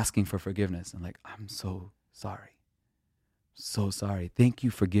and asking for forgiveness. And like, I'm so sorry. So sorry. Thank you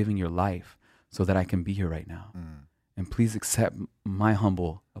for giving your life so that I can be here right now. And please accept my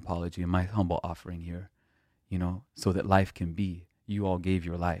humble apology and my humble offering here, you know, so that life can be. You all gave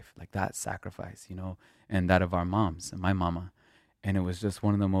your life, like that sacrifice, you know, and that of our moms and my mama. And it was just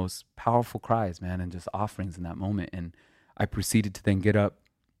one of the most powerful cries, man, and just offerings in that moment. And I proceeded to then get up.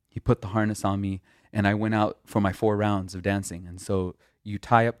 He put the harness on me, and I went out for my 4 rounds of dancing. And so you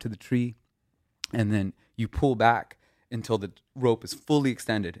tie up to the tree, and then you pull back until the rope is fully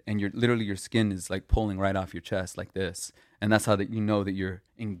extended, and your skin is like pulling right off your chest like this. And that's how that you know that you're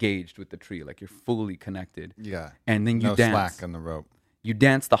engaged with the tree, like you're fully connected. Yeah. And then you no dance. Slack on the rope. You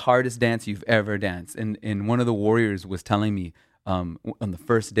dance the hardest dance you've ever danced. And one of the warriors was telling me on the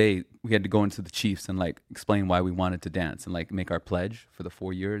first day, we had to go into the chiefs and like explain why we wanted to dance and like make our pledge for the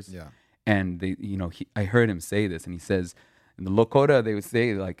 4 years. Yeah. And they, you know, I heard him say this, and he says, in the Lakota, they would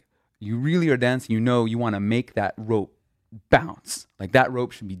say like, you really are dancing, you know, you want to make that rope bounce. Like that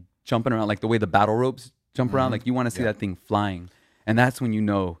rope should be jumping around like the way the battle ropes jump around. Like you want to see that thing flying. And that's when you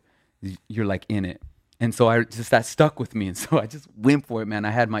know you're like in it. And so that stuck with me. And so I just went for it, man.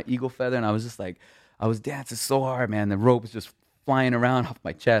 I had my eagle feather and I was just like, I was dancing so hard, man. The rope was just flying around off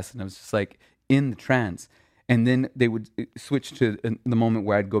my chest. And I was just like in the trance. And then they would switch to the moment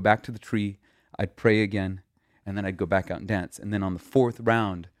where I'd go back to the tree, I'd pray again, and then I'd go back out and dance. And then on the fourth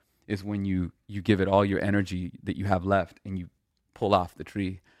round is when you give it all your energy that you have left and you pull off the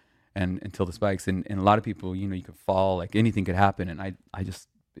tree and until the spikes. And a lot of people, you know, you could fall, like anything could happen. And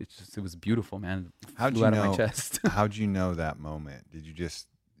it was beautiful, man. It How'd flew you out know? of my chest. How'd you know that moment? Did you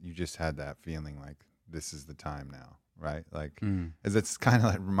just had that feeling like this is the time now, right? Like, as it's kind of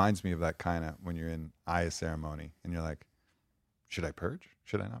like reminds me of that kind of when you're in Aya ceremony and you're like, should I purge?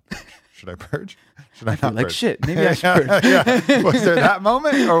 Should I not purge? Should I purge? Should I not like purge? shit. Maybe I should purge. Yeah. Was there that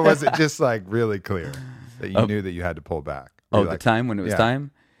moment, or was it just like really clear that you knew that you had to pull back? Oh, the time when it was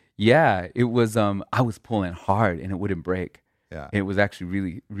time? Yeah, it was. I was pulling hard and it wouldn't break. Yeah. It was actually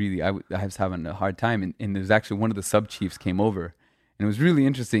really, really. I was having a hard time, and there was actually one of the sub chiefs came over, and it was really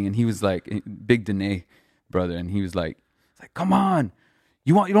interesting. And he was like, Big Dene brother, and he was like, "Come on,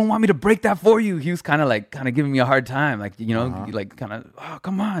 you don't want me to break that for you?" He was kind of giving me a hard time, like, you know, like kind of, oh,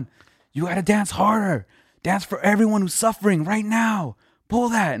 come on, you got to dance harder, dance for everyone who's suffering right now, pull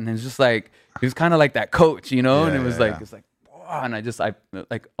that. And it's just like, he was kind of like that coach, you know, and it was like, it's like, wow. And I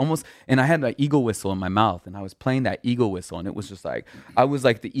like almost, and I had an eagle whistle in my mouth, and I was playing that eagle whistle, and it was just like, I was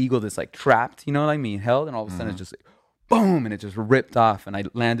like the eagle that's like trapped, you know what I mean, held, and all of a sudden it's just like, boom, and it just ripped off, and I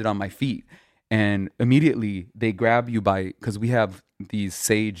landed on my feet. And immediately they grab you because we have these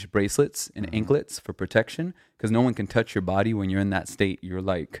sage bracelets and anklets for protection, because no one can touch your body when you're in that state. You're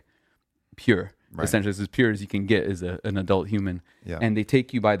like pure, essentially, as pure as you can get as an adult human. Yeah. And they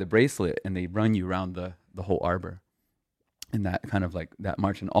take you by the bracelet and they run you around the whole arbor. And that kind of like that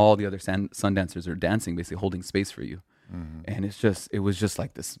march, and all the other sun dancers are dancing, basically holding space for you. And it was just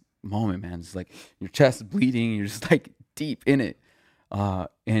like this moment, man. It's like your chest is bleeding, you're just like deep in it.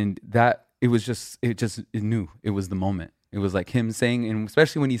 And that, it knew it was the moment. It was like him saying, and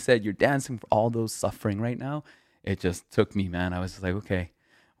especially when he said, "You're dancing for all those suffering right now," it just took me, man. I was just like, okay,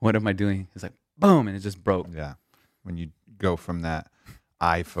 what am I doing? It's like, boom, and it just broke. Yeah. When you go from that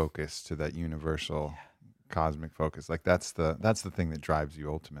eye focus to that universal cosmic focus, like that's the thing that drives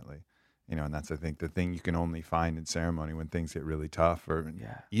you ultimately, you know. And that's, I think, the thing you can only find in ceremony when things get really tough, or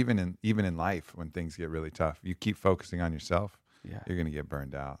even in life when things get really tough. You keep focusing on yourself, you're going to get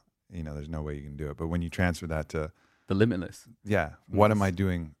burned out. You know, there's no way you can do it. But when you transfer that to the limitless, what am I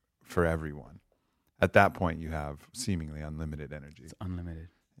doing for everyone? At that point, you have seemingly unlimited energy. It's unlimited,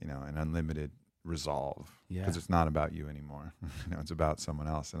 you know, and unlimited resolve, Yeah. because it's not about you anymore. You know, it's about someone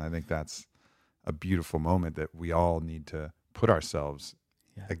else. And I think that's a beautiful moment that we all need to put ourselves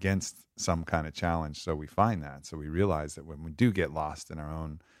against some kind of challenge. So we find that. So we realize that when we do get lost in our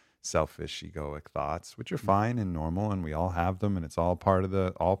own selfish, egoic thoughts, which are fine and normal, and we all have them, and it's all part of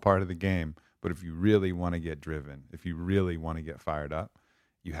the game. But if you really want to get driven, if you really want to get fired up,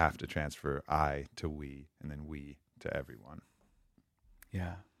 you have to transfer I to we, and then we to everyone.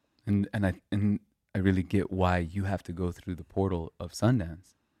 Yeah. And I really get why you have to go through the portal of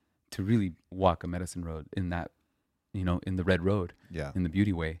Sundance to really walk a medicine road in that, you know, in the red road, in the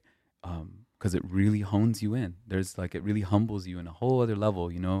beauty way. Because it really hones you in. There's like, it really humbles you in a whole other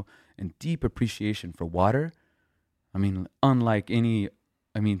level, you know, and deep appreciation for water. I mean,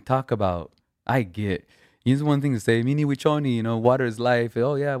 talk about, I get, here's one thing to say, Mini Wichoni, you know, water is life.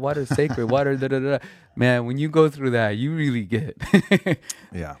 Oh yeah, water is sacred, water, da da da. Man, when you go through that, you really get,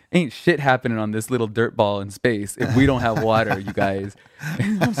 ain't shit happening on this little dirt ball in space if we don't have water, you guys.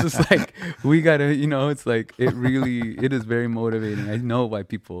 And it's just like, we gotta, you know, it's like, it is very motivating. I know why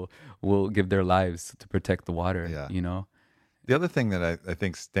people will give their lives to protect the water, you know. The other thing that I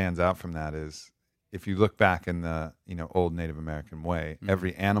think stands out from that is, if you look back in the, you know, old Native American way,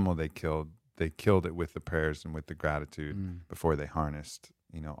 every animal they killed it with the prayers and with the gratitude before they harnessed,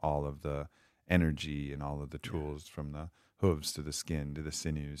 you know, all of the energy and all of the tools, from the hooves to the skin to the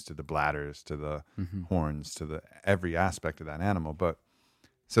sinews to the bladders to the horns to the every aspect of that animal. But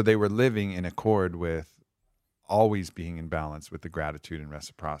so they were living in accord with always being in balance with the gratitude and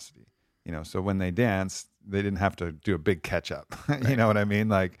reciprocity, you know. So when they danced, they didn't have to do a big catch up. You know what I mean?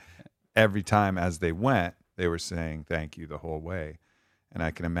 Like, every time as they went, they were saying thank you the whole way. And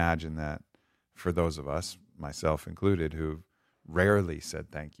I can imagine that for those of us, myself included, who rarely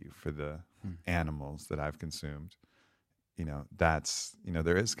said thank you for the animals that I've consumed, you know, that's, you know,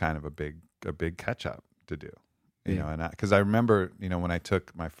 there is kind of a big catch up to do, you know. And because I remember, you know, when I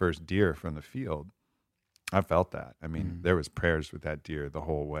took my first deer from the field, I felt that. I mean, there was prayers with that deer the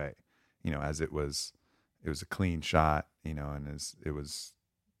whole way, you know, as it was it was a clean shot, and it was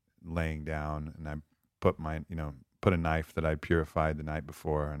laying down, and I put a knife that I purified the night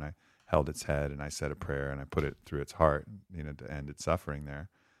before, and I held its head, and I said a prayer, and I put it through its heart, to end its suffering there.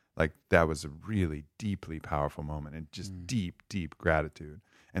 Like, that was a really deeply powerful moment, and just deep, deep gratitude.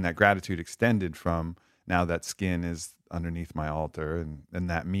 And that gratitude extended from, now that skin is underneath my altar, and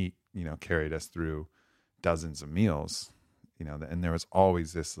that meat, carried us through dozens of meals, and there was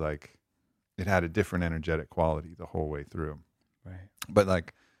always this, like, it had a different energetic quality the whole way through. Right. But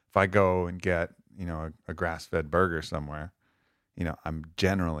like, if I go and get, a grass-fed burger somewhere, I'm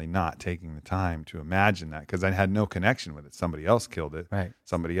generally not taking the time to imagine that, because I had no connection with it. Somebody else killed it. Right.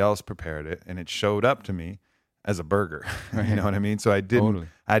 Somebody else prepared it, and it showed up to me as a burger. Right. You know what I mean? So I Totally.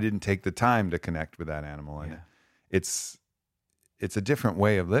 didn't take the time to connect with that animal. And it's a different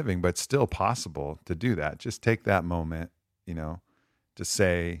way of living, but it's still possible to do that. Just take that moment, to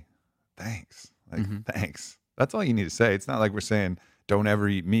say thanks. Like, thanks. That's all you need to say. It's not like we're saying don't ever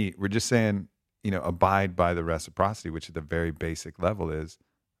eat meat. We're just saying, abide by the reciprocity, which at the very basic level is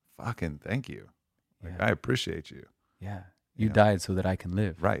fucking thank you. Like, I appreciate you. Yeah. You died so that I can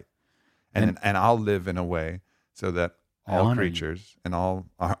live. Right. And I'll live in a way so that all creatures and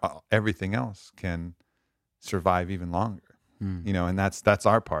everything else can survive even longer. And that's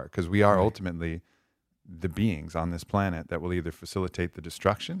our part, because we are ultimately the beings on this planet that will either facilitate the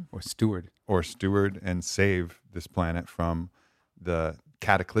destruction or steward and save this planet from the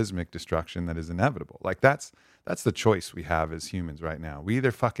cataclysmic destruction that is inevitable. Like, that's the choice we have as humans right now. We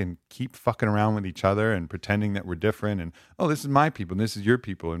either fucking keep fucking around with each other and pretending that we're different, and this is my people and this is your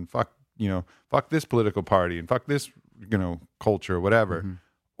people, and fuck this political party and fuck this culture or whatever,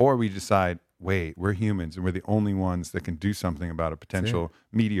 or we decide, wait, we're humans and we're the only ones that can do something about a potential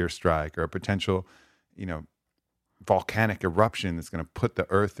meteor strike or a potential volcanic eruption that's going to put the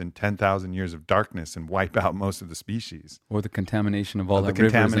earth in 10,000 years of darkness and wipe out most of the species, or the contamination of all the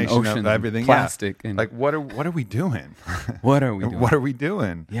rivers and oceans, of everything, plastic. And like, what are we doing? What are we doing? What are we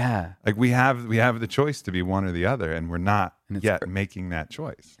doing? Yeah. Like, we have the choice to be one or the other, and we're not yet making that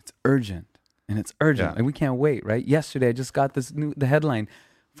choice. It's urgent. And it's urgent. And we can't wait, right? Yesterday, I just got the headline,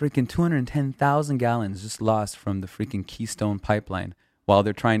 freaking 210,000 gallons just lost from the freaking Keystone pipeline. While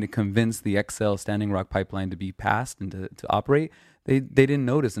they're trying to convince the XL Standing Rock pipeline to be passed and to operate, they didn't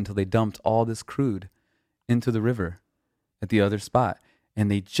notice until they dumped all this crude into the river at the other spot. And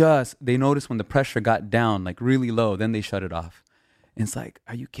they noticed when the pressure got down, like really low, then they shut it off. And it's like,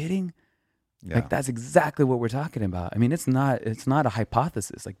 are you kidding? Yeah. Like, that's exactly what we're talking about. I mean, it's not a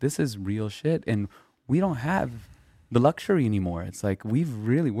hypothesis. Like, this is real shit. And we don't have the luxury anymore. It's like,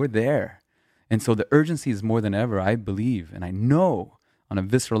 we're there. And so the urgency is more than ever, I believe. And I know on a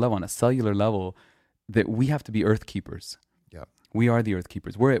visceral level, on a cellular level, that we have to be earth keepers. Yeah. We are the earth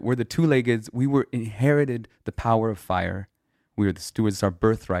keepers. We're the two-legged. We inherited the power of fire. We are the stewards. It's our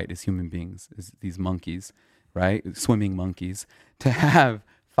birthright as human beings, as these monkeys, right? Swimming monkeys, to have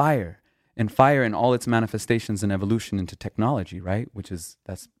fire. And fire in all its manifestations and evolution into technology, right?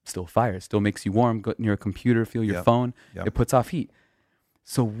 That's still fire. It still makes you warm. Go near a computer, feel your phone. It puts off heat.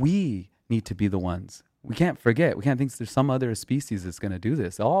 So we need to be the ones. We can't forget. We can't think there's some other species that's going to do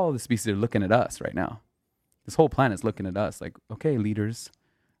this. All the species are looking at us right now. This whole planet's looking at us like, okay, leaders,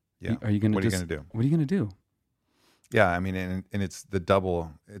 are you going to What are you going to do? What are you going to do? Yeah, I mean, and it's a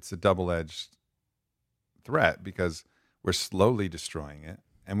double-edged threat, because we're slowly destroying it.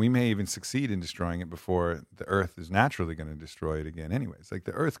 And we may even succeed in destroying it before the earth is naturally going to destroy it again anyways. Like,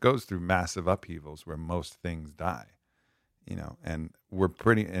 the earth goes through massive upheavals where most things die, and we're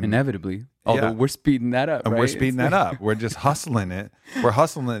inevitably, although we're speeding that up. And right? we're speeding that up. We're just hustling it. We're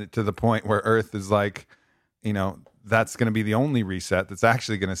hustling it to the point where earth is like, that's going to be the only reset that's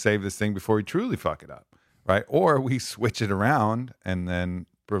actually going to save this thing before we truly fuck it up. Right. Or we switch it around and then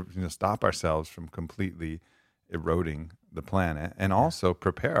stop ourselves from completely eroding the planet, and also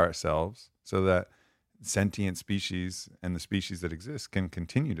prepare ourselves so that sentient species and the species that exist can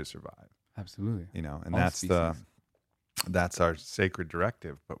continue to survive. Absolutely. And all that's our sacred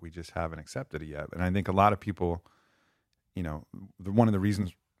directive, but we just haven't accepted it yet. And I think a lot of people, one of the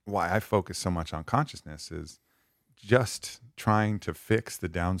reasons why I focus so much on consciousness is just trying to fix the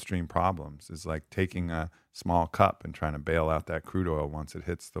downstream problems. Is like taking a small cup and trying to bail out that crude oil once it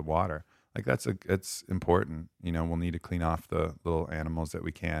hits the water. Like, it's important. We'll need to clean off the little animals that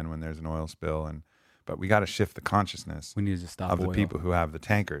we can when there's an oil spill, but we got to shift the consciousness. We need to stop of oil. The people who have the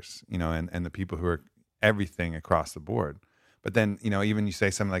tankers, and the people who are everything across the board. But then, even you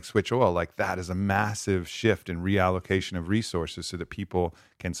say something like switch oil, like that is a massive shift in reallocation of resources so that people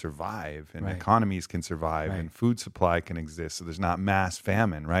can survive and economies can survive and food supply can exist. So there's not mass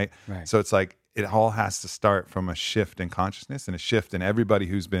famine, right? Right. So it's like, it all has to start from a shift in consciousness and a shift in everybody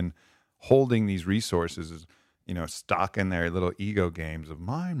who's been holding these resources, is, stuck in their little ego games of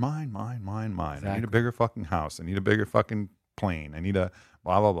mine, mine, mine, mine, mine. I need a Exactly. bigger fucking house. I need a bigger fucking plane. I need a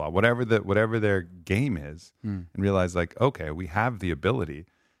blah, blah, blah, whatever their game is, and realize like, okay, we have the ability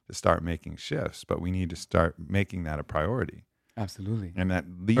to start making shifts, but we need to start making that a priority. Absolutely. And that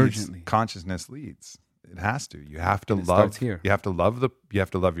leads, Urgently. consciousness leads. It has to. You have to And it starts love here. You have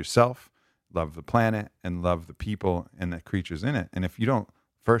to love yourself, love the planet, and love the people and the creatures in it. And if you don't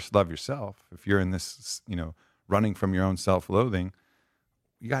first love yourself, if you're in this, running from your own self-loathing,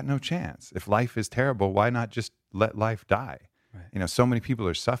 you got no chance. If life is terrible, why not just let life die? Right. So many people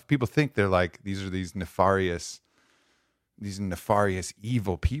are people think they're like, these nefarious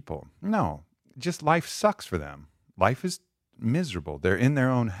evil people. No, just life sucks for them. Life is miserable. They're in their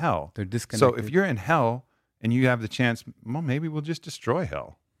own hell. They're disconnected. So if you're in hell and you have the chance, well, maybe we'll just destroy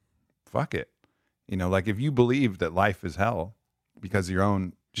hell. Fuck it. Like if you believe that life is hell because of your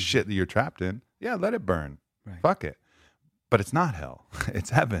own shit that you're trapped in, yeah, let it burn. Right. Fuck it. But it's not hell. It's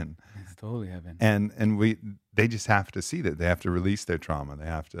heaven. It's totally heaven. And they just have to see that. They have to release their trauma. They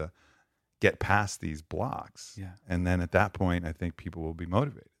have to get past these blocks. Yeah. And then at that point, I think people will be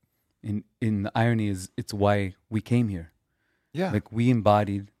motivated. In the irony is, it's why we came here. Yeah. Like we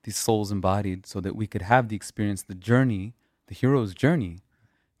embodied, these souls embodied, so that we could have the experience, the journey, the hero's journey,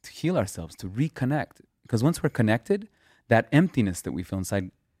 to heal ourselves, to reconnect. Because once we're connected, that emptiness that we feel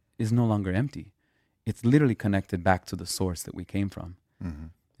inside is no longer empty. It's literally connected back to the source that we came from. Mm-hmm.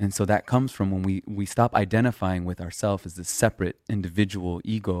 And so that comes from when we stop identifying with ourselves as this separate individual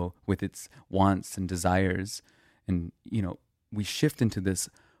ego with its wants and desires. And, we shift into this,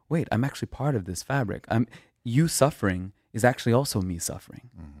 wait, I'm actually part of this fabric. You suffering is actually also me suffering.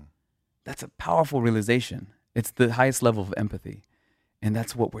 Mm-hmm. That's a powerful realization. It's the highest level of empathy. And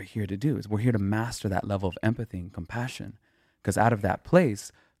that's what we're here to do, is we're here to master that level of empathy and compassion. Because out of that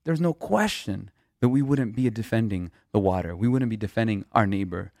place, there's no question that we wouldn't be defending the water. We wouldn't be defending our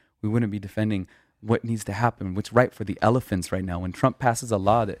neighbor. We wouldn't be defending what needs to happen, what's right for the elephants right now. When Trump passes a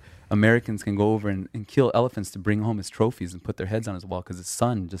law that Americans can go over and kill elephants to bring home his trophies and put their heads on his wall because his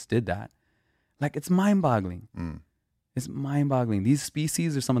son just did that. Like, it's mind-boggling. Mm. It's mind-boggling. These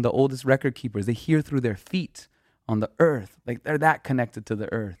species are some of the oldest record keepers. They hear through their feet on the earth. Like, they're that connected to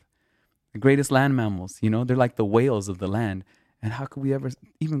the earth. The greatest land mammals, they're like the whales of the land. And how could we ever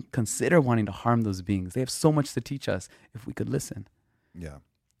even consider wanting to harm those beings? They have so much to teach us if we could listen. Yeah.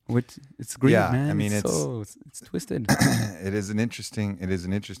 Which, it's great, Yeah, man. I mean, it's twisted. It is an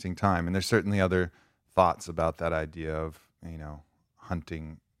interesting time. And there's certainly other thoughts about that idea of,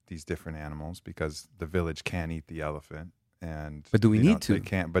 hunting these different animals because the village can't eat the elephant. But do we need to? They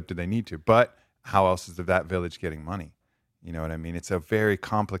can't, but do they need to? But how else is that village getting money? You know what I mean? It's a very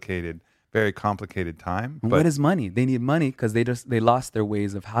complicated time. And but what is money? They need money because they lost their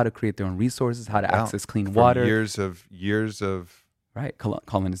ways of how to create their own resources, how to well, access clean from water. years of Right,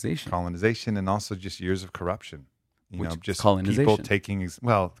 colonization. and also just years of corruption. Just colonization. people taking,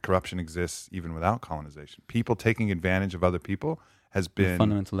 corruption exists even without colonization. People taking advantage of other people has been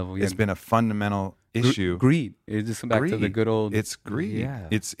Fundamental level. Yeah. It's been a fundamental issue. Greed. It's just back to the Greed. good old. It's greed. Yeah.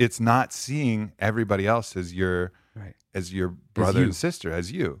 It's not seeing everybody else as your brother you. and sister,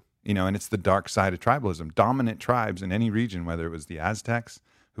 as you. And it's the dark side of tribalism. Dominant tribes in any region, whether it was the Aztecs,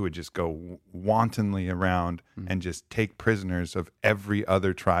 who would just go wantonly around and just take prisoners of every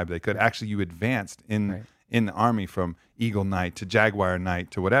other tribe they could. Actually, you advanced in the army from Eagle Knight to Jaguar Knight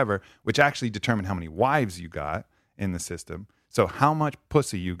to whatever, which actually determined how many wives you got in the system. So how much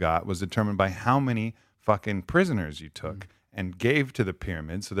pussy you got was determined by how many fucking prisoners you took and gave to the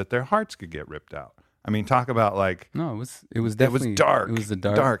pyramid so that their hearts could get ripped out. I mean, talk about No, it was definitely dark. It was the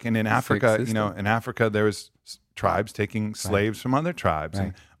dark. And in Africa, system. There was tribes taking slaves from other tribes. Right.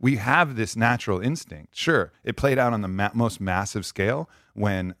 And we have this natural instinct. Sure, it played out on the most massive scale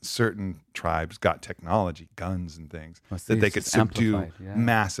when certain tribes got technology, guns and things, that they could subdue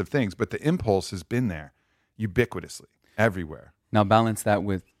massive things. But the impulse has been there ubiquitously, everywhere. Now balance that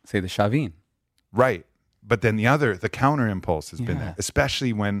with, say, the Chavin. Right. But then the counter impulse has been there,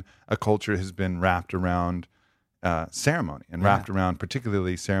 especially when a culture has been wrapped around ceremony and wrapped around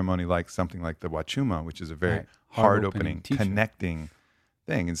particularly ceremony like something like the Wachuma, which is a very hard-opening, connecting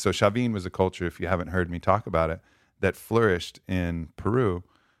thing. And so Chavin was a culture, if you haven't heard me talk about it, that flourished in Peru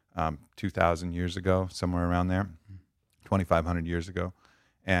 2,000 years ago, somewhere around there, 2,500 years ago.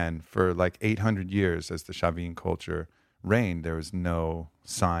 And for like 800 years as the Chavin culture reigned, there was no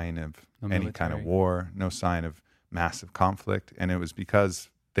sign of any kind of war, no sign of massive conflict. And it was because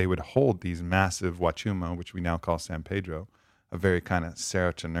they would hold these massive Wachuma, which we now call San Pedro, a very kind of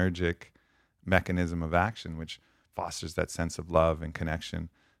serotonergic, mechanism of action, which fosters that sense of love and connection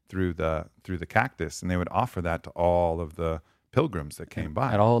through the cactus. And they would offer that to all of the pilgrims that came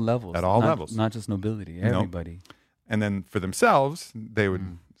by at all levels. At all levels. Not just nobility, everybody. And then for themselves, they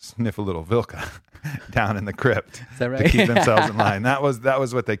would sniff a little vilca down in the crypt Is that right? to keep themselves in line. That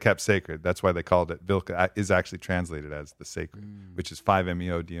was what they kept sacred. That's why they called it vilca. Is actually translated as the sacred, which is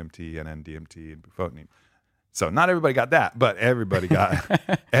 5-MeO, DMT, and N-DMT, and bufotenine. So not everybody got that, but everybody got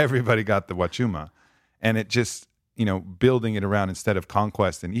the wachuma. And it just, building it around, instead of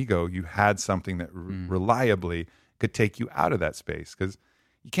conquest and ego, you had something that reliably could take you out of that space, because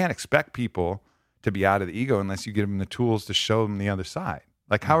you can't expect people to be out of the ego unless you give them the tools to show them the other side.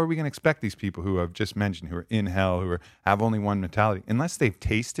 Like, how are we going to expect these people who I've just mentioned, who are in hell, have only one mentality, unless they've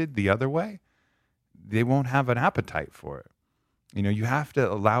tasted the other way, they won't have an appetite for it. You have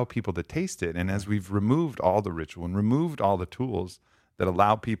to allow people to taste it. And as we've removed all the ritual and removed all the tools that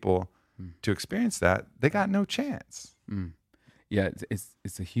allow people to experience that, they got no chance. Yeah,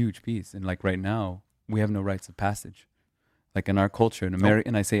 it's a huge piece. And like right now, we have no rites of passage. Like in our culture,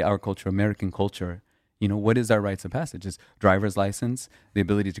 and I say our culture, American culture, what is our rites of passage? It's driver's license, the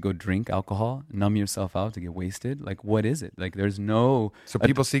ability to go drink alcohol, numb yourself out to get wasted. Like, what is it? Like, there's no... So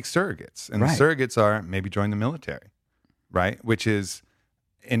people seek surrogates. And the surrogates are maybe join the military, right? Which is,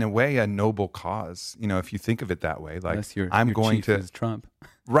 in a way, a noble cause. If you think of it that way. Like, unless your going chief to... is Trump.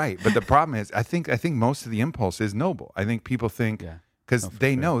 Right. But the problem is, I think most of the impulse is noble. I think people think... Because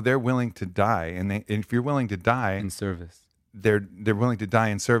they know they're willing to die. And if you're willing to die... In service. They're willing to die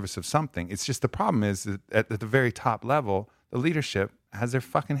in service of something. It's just the problem is that at the very top level, the leadership has their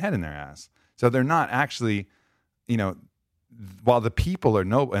fucking head in their ass. So they're not actually, while the people are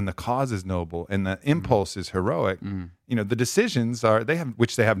noble and the cause is noble and the impulse is heroic, the decisions are, they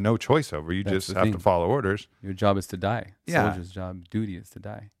have no choice over. You just have to follow orders. Your job is to die. Yeah. Soldier's duty is to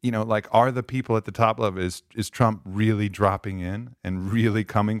die. Like, are the people at the top level, is Trump really dropping in and really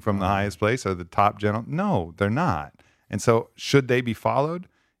coming from the highest place? Are the top general? No, they're not. And so, should they be followed?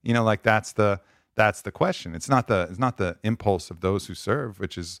 That's the question. It's not the impulse of those who serve,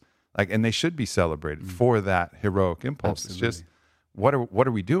 which is and they should be celebrated for that heroic impulse. Absolutely. It's just what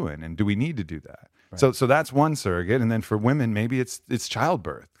are we doing, and do we need to do that? Right. So that's one surrogate. And then for women, maybe it's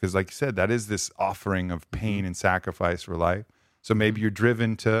childbirth, because like you said, that is this offering of pain and sacrifice for life. So maybe you're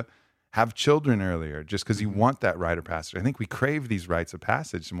driven to have children earlier just because you want that rite of passage. I think we crave these rites of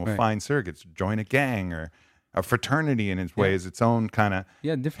passage, and we'll find surrogates, join a gang or a fraternity in its way is its own kind of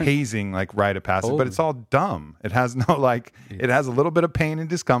hazing, like rite of passage, but it's all dumb. It has no it has a little bit of pain and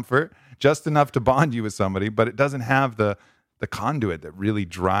discomfort, just enough to bond you with somebody, but it doesn't have the conduit that really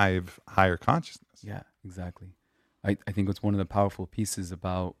drive higher consciousness. Yeah, exactly. I think it's one of the powerful pieces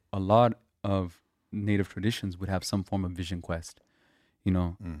about a lot of Native traditions would have some form of vision quest,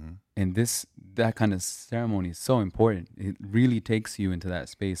 and that kind of ceremony is so important. It really takes you into that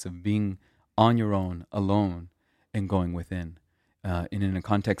space of being on your own, alone, and going within, and in a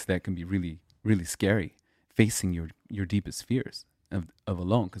context that can be really, really scary, facing your deepest fears of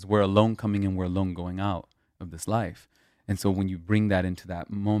alone, because we're alone coming in, we're alone going out of this life. And so when you bring that into that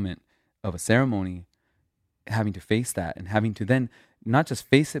moment of a ceremony, having to face that and having to then not just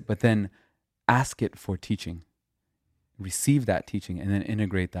face it, but then ask it for teaching, receive that teaching, and then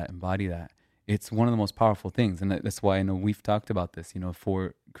integrate that, embody that. It's one of the most powerful things. And that's why I know we've talked about this,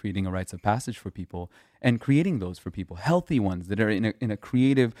 for creating a rites of passage for people and creating those for people, healthy ones that are in a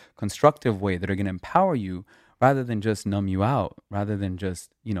creative, constructive way that are going to empower you rather than just numb you out, rather than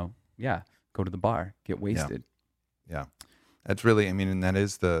just, go to the bar, get wasted. Yeah. That's really, and that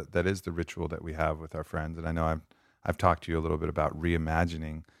is the ritual that we have with our friends. And I know I've talked to you a little bit about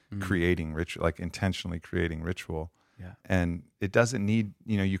reimagining, creating ritual, like intentionally creating ritual. Yeah. And it doesn't need,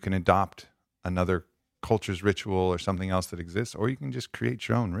 you can adopt another culture's ritual or something else that exists, or you can just create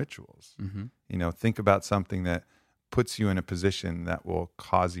your own rituals. Think about something that puts you in a position that will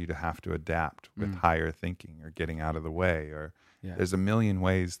cause you to have to adapt with higher thinking or getting out of the way, or there's a million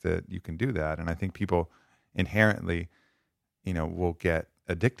ways that you can do that. And I think people inherently, will get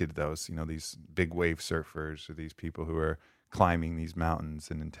addicted to those, these big wave surfers, or these people who are climbing these mountains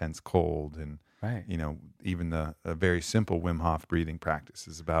in intense cold, and even a very simple Wim Hof breathing practice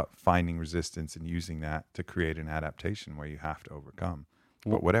is about finding resistance and using that to create an adaptation where you have to overcome.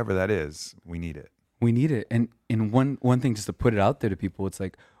 But whatever that is, we need it. We need it. And one thing, just to put it out there to people, it's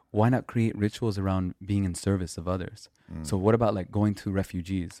like, why not create rituals around being in service of others? So what about going to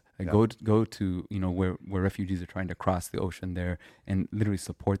refugees? Go to where refugees are trying to cross the ocean there, and literally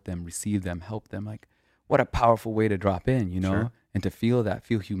support them, receive them, help them. Like, what a powerful way to drop in, Sure. And to feel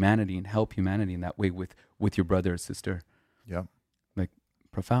humanity and help humanity in that way with your brother or sister. Yeah. Like,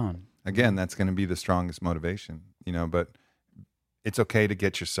 profound. Again, that's going to be the strongest motivation, but it's okay to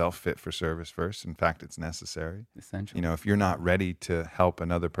get yourself fit for service first. In fact, it's necessary. Essential. If you're not ready to help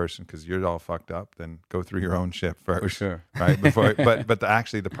another person because you're all fucked up, then go through your own shit first. For sure. Right? But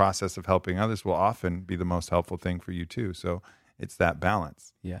actually the process of helping others will often be the most helpful thing for you too. So it's that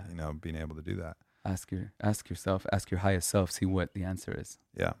balance. Yeah. Being able to do that. Ask yourself, ask your highest self, see what the answer is.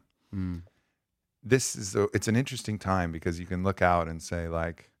 Yeah. It's an interesting time because you can look out and say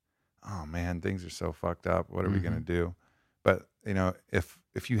like, oh man, things are so fucked up. What are we going to do? But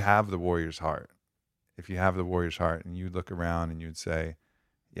if you have the warrior's heart, and you look around and you'd say,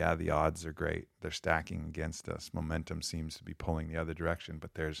 yeah, the odds are great. They're stacking against us. Momentum seems to be pulling the other direction,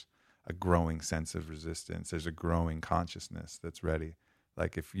 but there's a growing sense of resistance. There's a growing consciousness that's ready.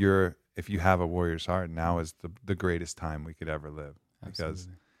 Like if you have a warrior's heart, now is the greatest time we could ever live. Because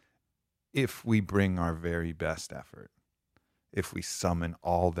Absolutely. if we bring our very best effort, if we summon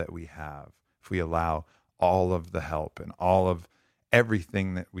all that we have, if we allow all of the help and all of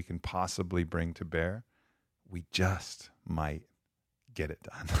everything that we can possibly bring to bear, we just might get it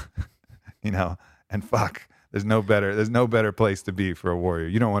done. And fuck, there's no better place to be for a warrior.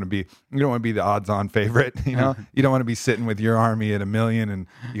 You don't want to be the odds-on favorite. You don't want to be sitting with your army at 1 million and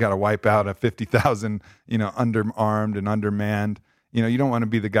you got to wipe out a 50,000, underarmed and undermanned. You don't want to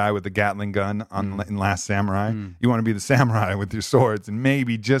be the guy with the Gatling gun in Last Samurai. You want to be the samurai with your swords, and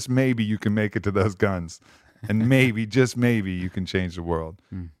maybe, just maybe, you can make it to those guns, and maybe, just maybe, you can change the world,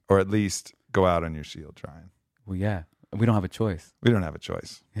 or at least go out on your shield trying. Well, yeah, we don't have a choice. We don't have a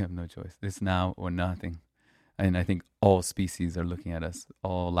choice. We have no choice. It's now or nothing. And I think all species are looking at us,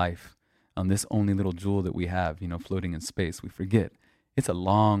 all life, on this only little jewel that we have, floating in space. We forget it's a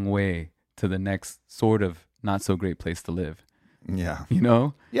long way to the next sort of not so great place to live. Yeah.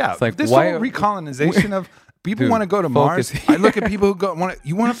 Yeah. It's like this whole recolonization of people want to go to Mars. I look at people who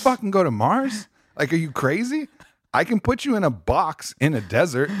you want to fucking go to Mars? Like, are you crazy? I can put you in a box in a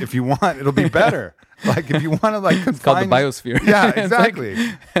desert if you want. It'll be better. Like if you want to confine. It's called the biosphere. Yeah, exactly.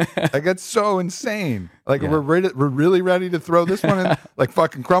 Like it's so insane. Like we're really ready to throw this one in, like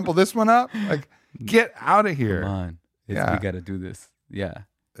fucking crumple this one up. Like get out of here. Come on. We got to do this. Yeah.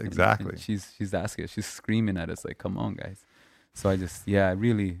 Exactly. And she's asking us. She's screaming at us like, come on, guys. So I just,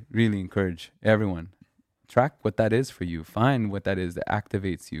 really, really encourage everyone. Track what that is for you. Find what that is that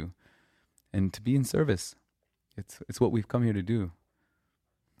activates you. And to be in service. It's what we've come here to do.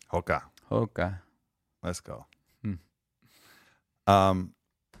 Hoka. Let's go.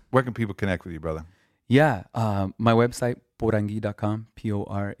 Where can people connect with you, brother? Yeah. My website, porangui.com,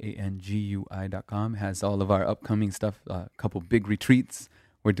 porangui.com, has all of our upcoming stuff. A couple big retreats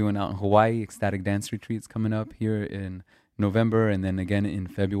we're doing out in Hawaii, ecstatic dance retreats coming up here in November and then again in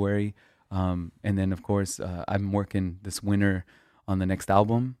February. And then, of course, I'm working this winter on the next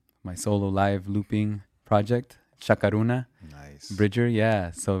album, my solo live looping project, Chakaruna. Nice. Bridger, yeah.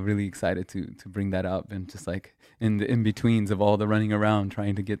 So really excited to bring that up and just like in the in-betweens of all the running around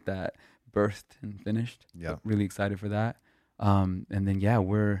trying to get that birthed and finished. Yeah. Really excited for that. And then,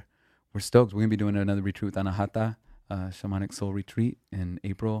 we're stoked. We're going to be doing another retreat with Anahata, Shamanic Soul Retreat in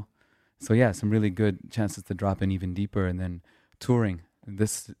April. So some really good chances to drop in even deeper, and then touring.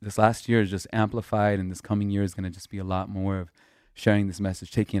 This last year is just amplified, and this coming year is going to just be a lot more of sharing this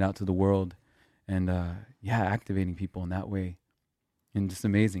message, taking it out to the world, and activating people in that way. And just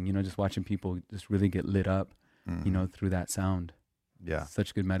amazing, just watching people just really get lit up, through that sound. Yeah.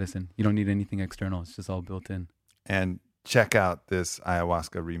 Such good medicine. You don't need anything external. It's just all built in. And check out this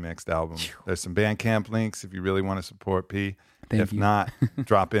ayahuasca remixed album. There's some Bandcamp links if you really want to support P. If not,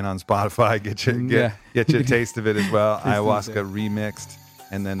 drop in on Spotify, get your taste of it as well. Ayahuasca remixed,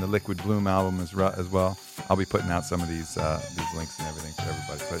 and then the Liquid Bloom album as well. I'll be putting out some of these links and everything for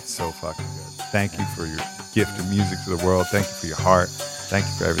everybody, but it's so fucking good. Thank you for your gift of music to the world. Thank you for your heart. Thank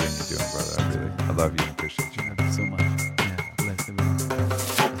you for everything you're doing, brother. I love you and appreciate you. I love you so much. Yeah, bless everyone.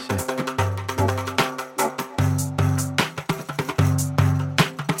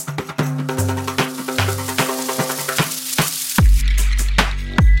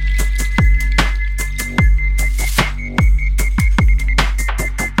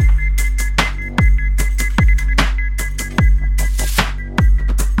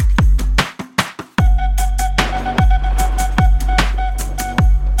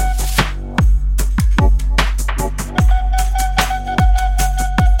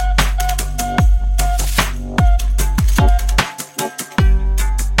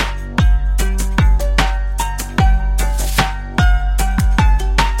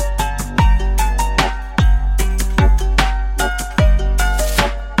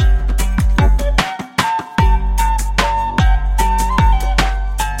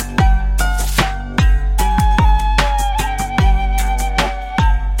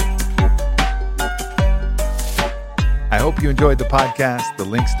 enjoyed the podcast, the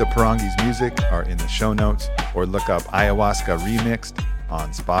links to Parangi's music are in the show notes, or look up Ayahuasca Remixed on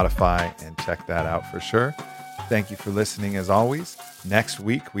Spotify and check that out for sure. Thank you for listening as always. Next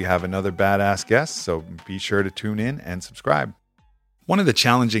week, we have another badass guest, so be sure to tune in and subscribe. One of the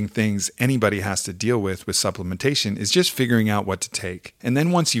challenging things anybody has to deal with supplementation is just figuring out what to take. And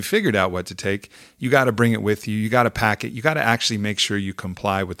then once you've figured out what to take, you got to bring it with you. You got to pack it. You got to actually make sure you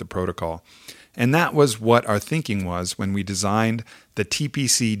comply with the protocol. And that was what our thinking was when we designed the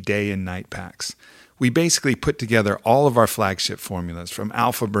TPC day and night packs. We basically put together all of our flagship formulas from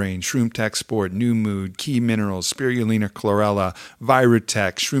Alpha Brain, Shroom Tech Sport, New Mood, Key Minerals, Spirulina Chlorella,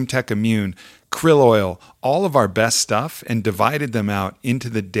 Virutech, Shroom Tech Immune, krill oil, all of our best stuff, and divided them out into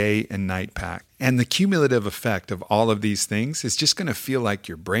the day and night pack. And the cumulative effect of all of these things is just going to feel like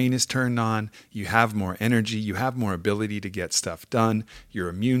your brain is turned on, you have more energy, you have more ability to get stuff done, your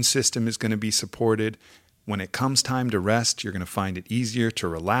immune system is going to be supported. When it comes time to rest, you're going to find it easier to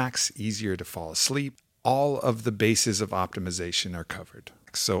relax, easier to fall asleep. All of the bases of optimization are covered.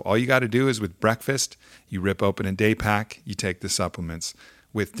 So all you got to do is with breakfast, you rip open a day pack, you take the supplements.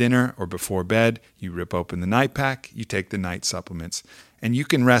 With dinner or before bed, you rip open the night pack, you take the night supplements. And you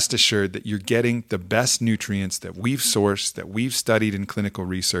can rest assured that you're getting the best nutrients that we've sourced, that we've studied in clinical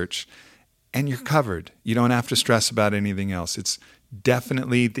research, and you're covered. You don't have to stress about anything else. It's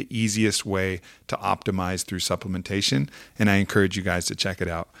definitely the easiest way to optimize through supplementation, and I encourage you guys to check it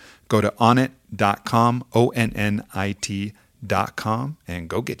out. Go to onnit.com, ONNIT.com, and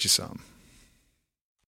go get you some.